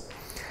substance.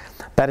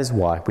 That is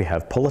why we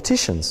have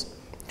politicians.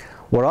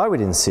 What I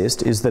would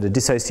insist is that a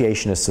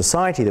dissociationist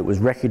society that was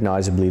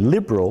recognisably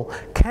liberal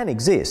can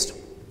exist.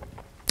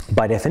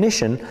 By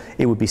definition,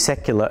 it would be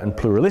secular and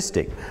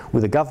pluralistic,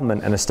 with a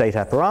government and a state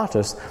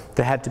apparatus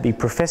that had to be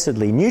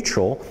professedly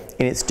neutral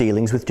in its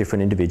dealings with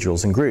different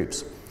individuals and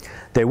groups.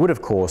 There would,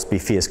 of course, be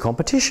fierce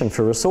competition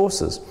for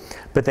resources,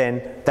 but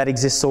then that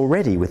exists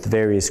already with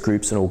various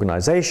groups and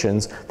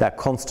organisations that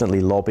constantly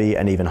lobby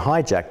and even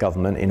hijack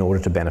government in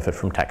order to benefit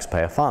from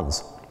taxpayer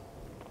funds.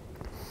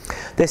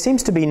 There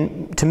seems to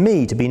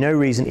me to be no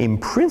reason in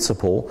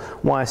principle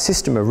why a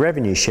system of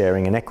revenue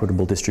sharing and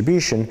equitable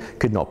distribution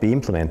could not be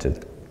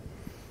implemented.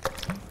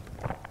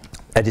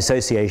 A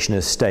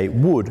dissociationist state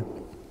would,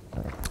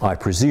 I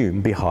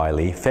presume, be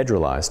highly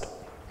federalised.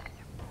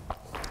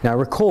 Now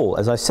recall,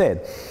 as I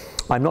said,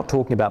 I'm not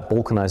talking about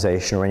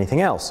balkanisation or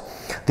anything else.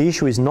 The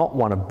issue is not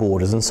one of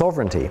borders and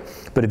sovereignty,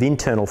 but of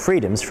internal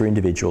freedoms for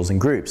individuals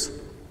and groups.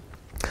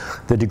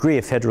 The degree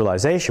of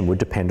federalisation would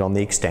depend on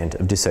the extent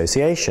of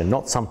dissociation,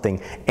 not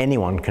something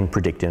anyone can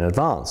predict in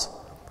advance.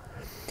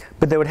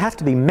 But there would have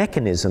to be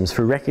mechanisms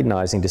for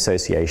recognising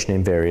dissociation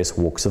in various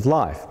walks of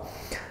life.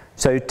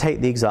 So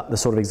take the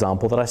sort of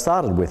example that I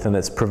started with and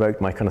that's provoked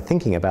my kind of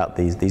thinking about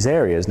these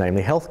areas,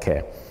 namely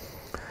healthcare.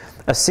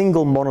 A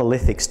single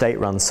monolithic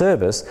state-run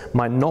service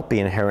might not be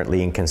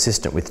inherently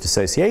inconsistent with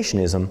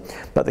dissociationism,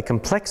 but the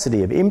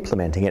complexity of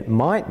implementing it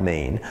might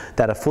mean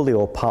that a fully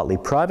or partly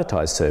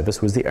privatised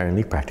service was the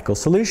only practical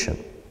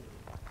solution.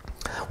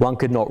 One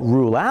could not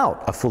rule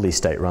out a fully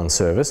state-run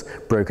service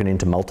broken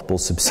into multiple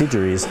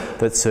subsidiaries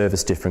that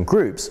service different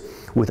groups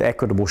with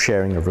equitable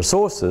sharing of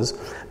resources,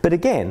 but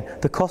again,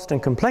 the cost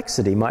and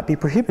complexity might be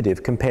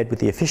prohibitive compared with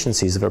the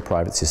efficiencies of a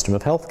private system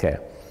of healthcare.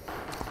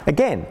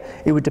 Again,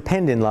 it would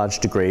depend in large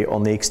degree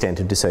on the extent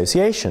of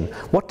dissociation.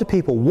 What do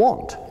people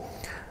want?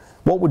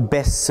 What would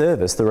best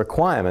service the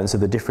requirements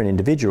of the different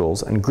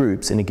individuals and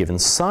groups in a given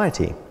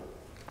society?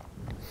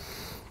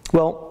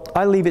 Well,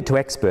 I leave it to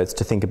experts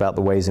to think about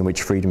the ways in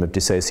which freedom of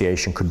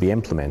dissociation could be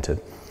implemented.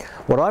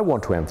 What I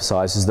want to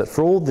emphasize is that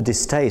for all the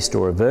distaste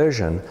or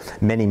aversion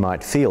many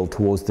might feel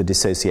towards the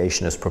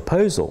dissociationist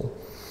proposal,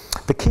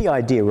 the key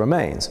idea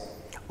remains: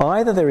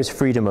 either there is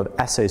freedom of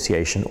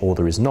association or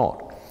there is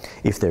not.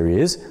 If there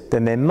is,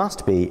 then there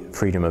must be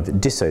freedom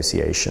of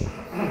dissociation.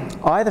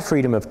 Either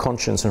freedom of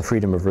conscience and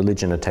freedom of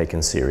religion are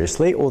taken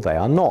seriously, or they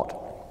are not.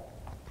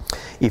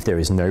 If there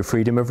is no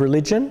freedom of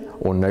religion,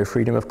 or no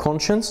freedom of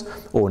conscience,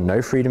 or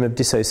no freedom of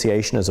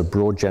dissociation as a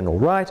broad general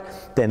right,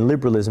 then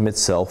liberalism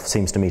itself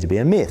seems to me to be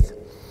a myth.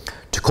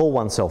 To call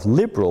oneself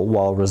liberal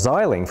while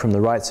resiling from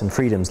the rights and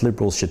freedoms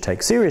liberals should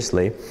take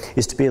seriously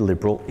is to be a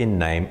liberal in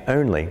name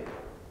only.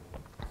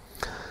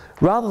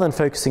 Rather than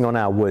focusing on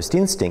our worst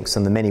instincts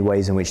and the many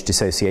ways in which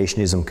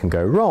dissociationism can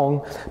go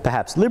wrong,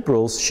 perhaps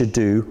liberals should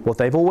do what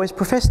they've always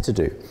professed to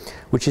do,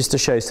 which is to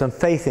show some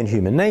faith in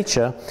human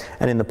nature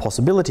and in the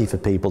possibility for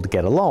people to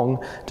get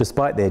along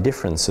despite their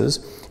differences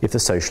if the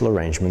social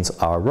arrangements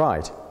are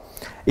right.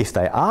 If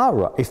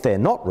they're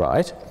not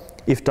right,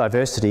 if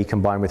diversity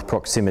combined with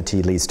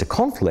proximity leads to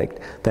conflict,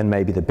 then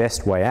maybe the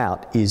best way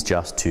out is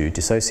just to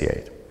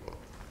dissociate.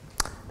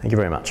 Thank you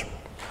very much.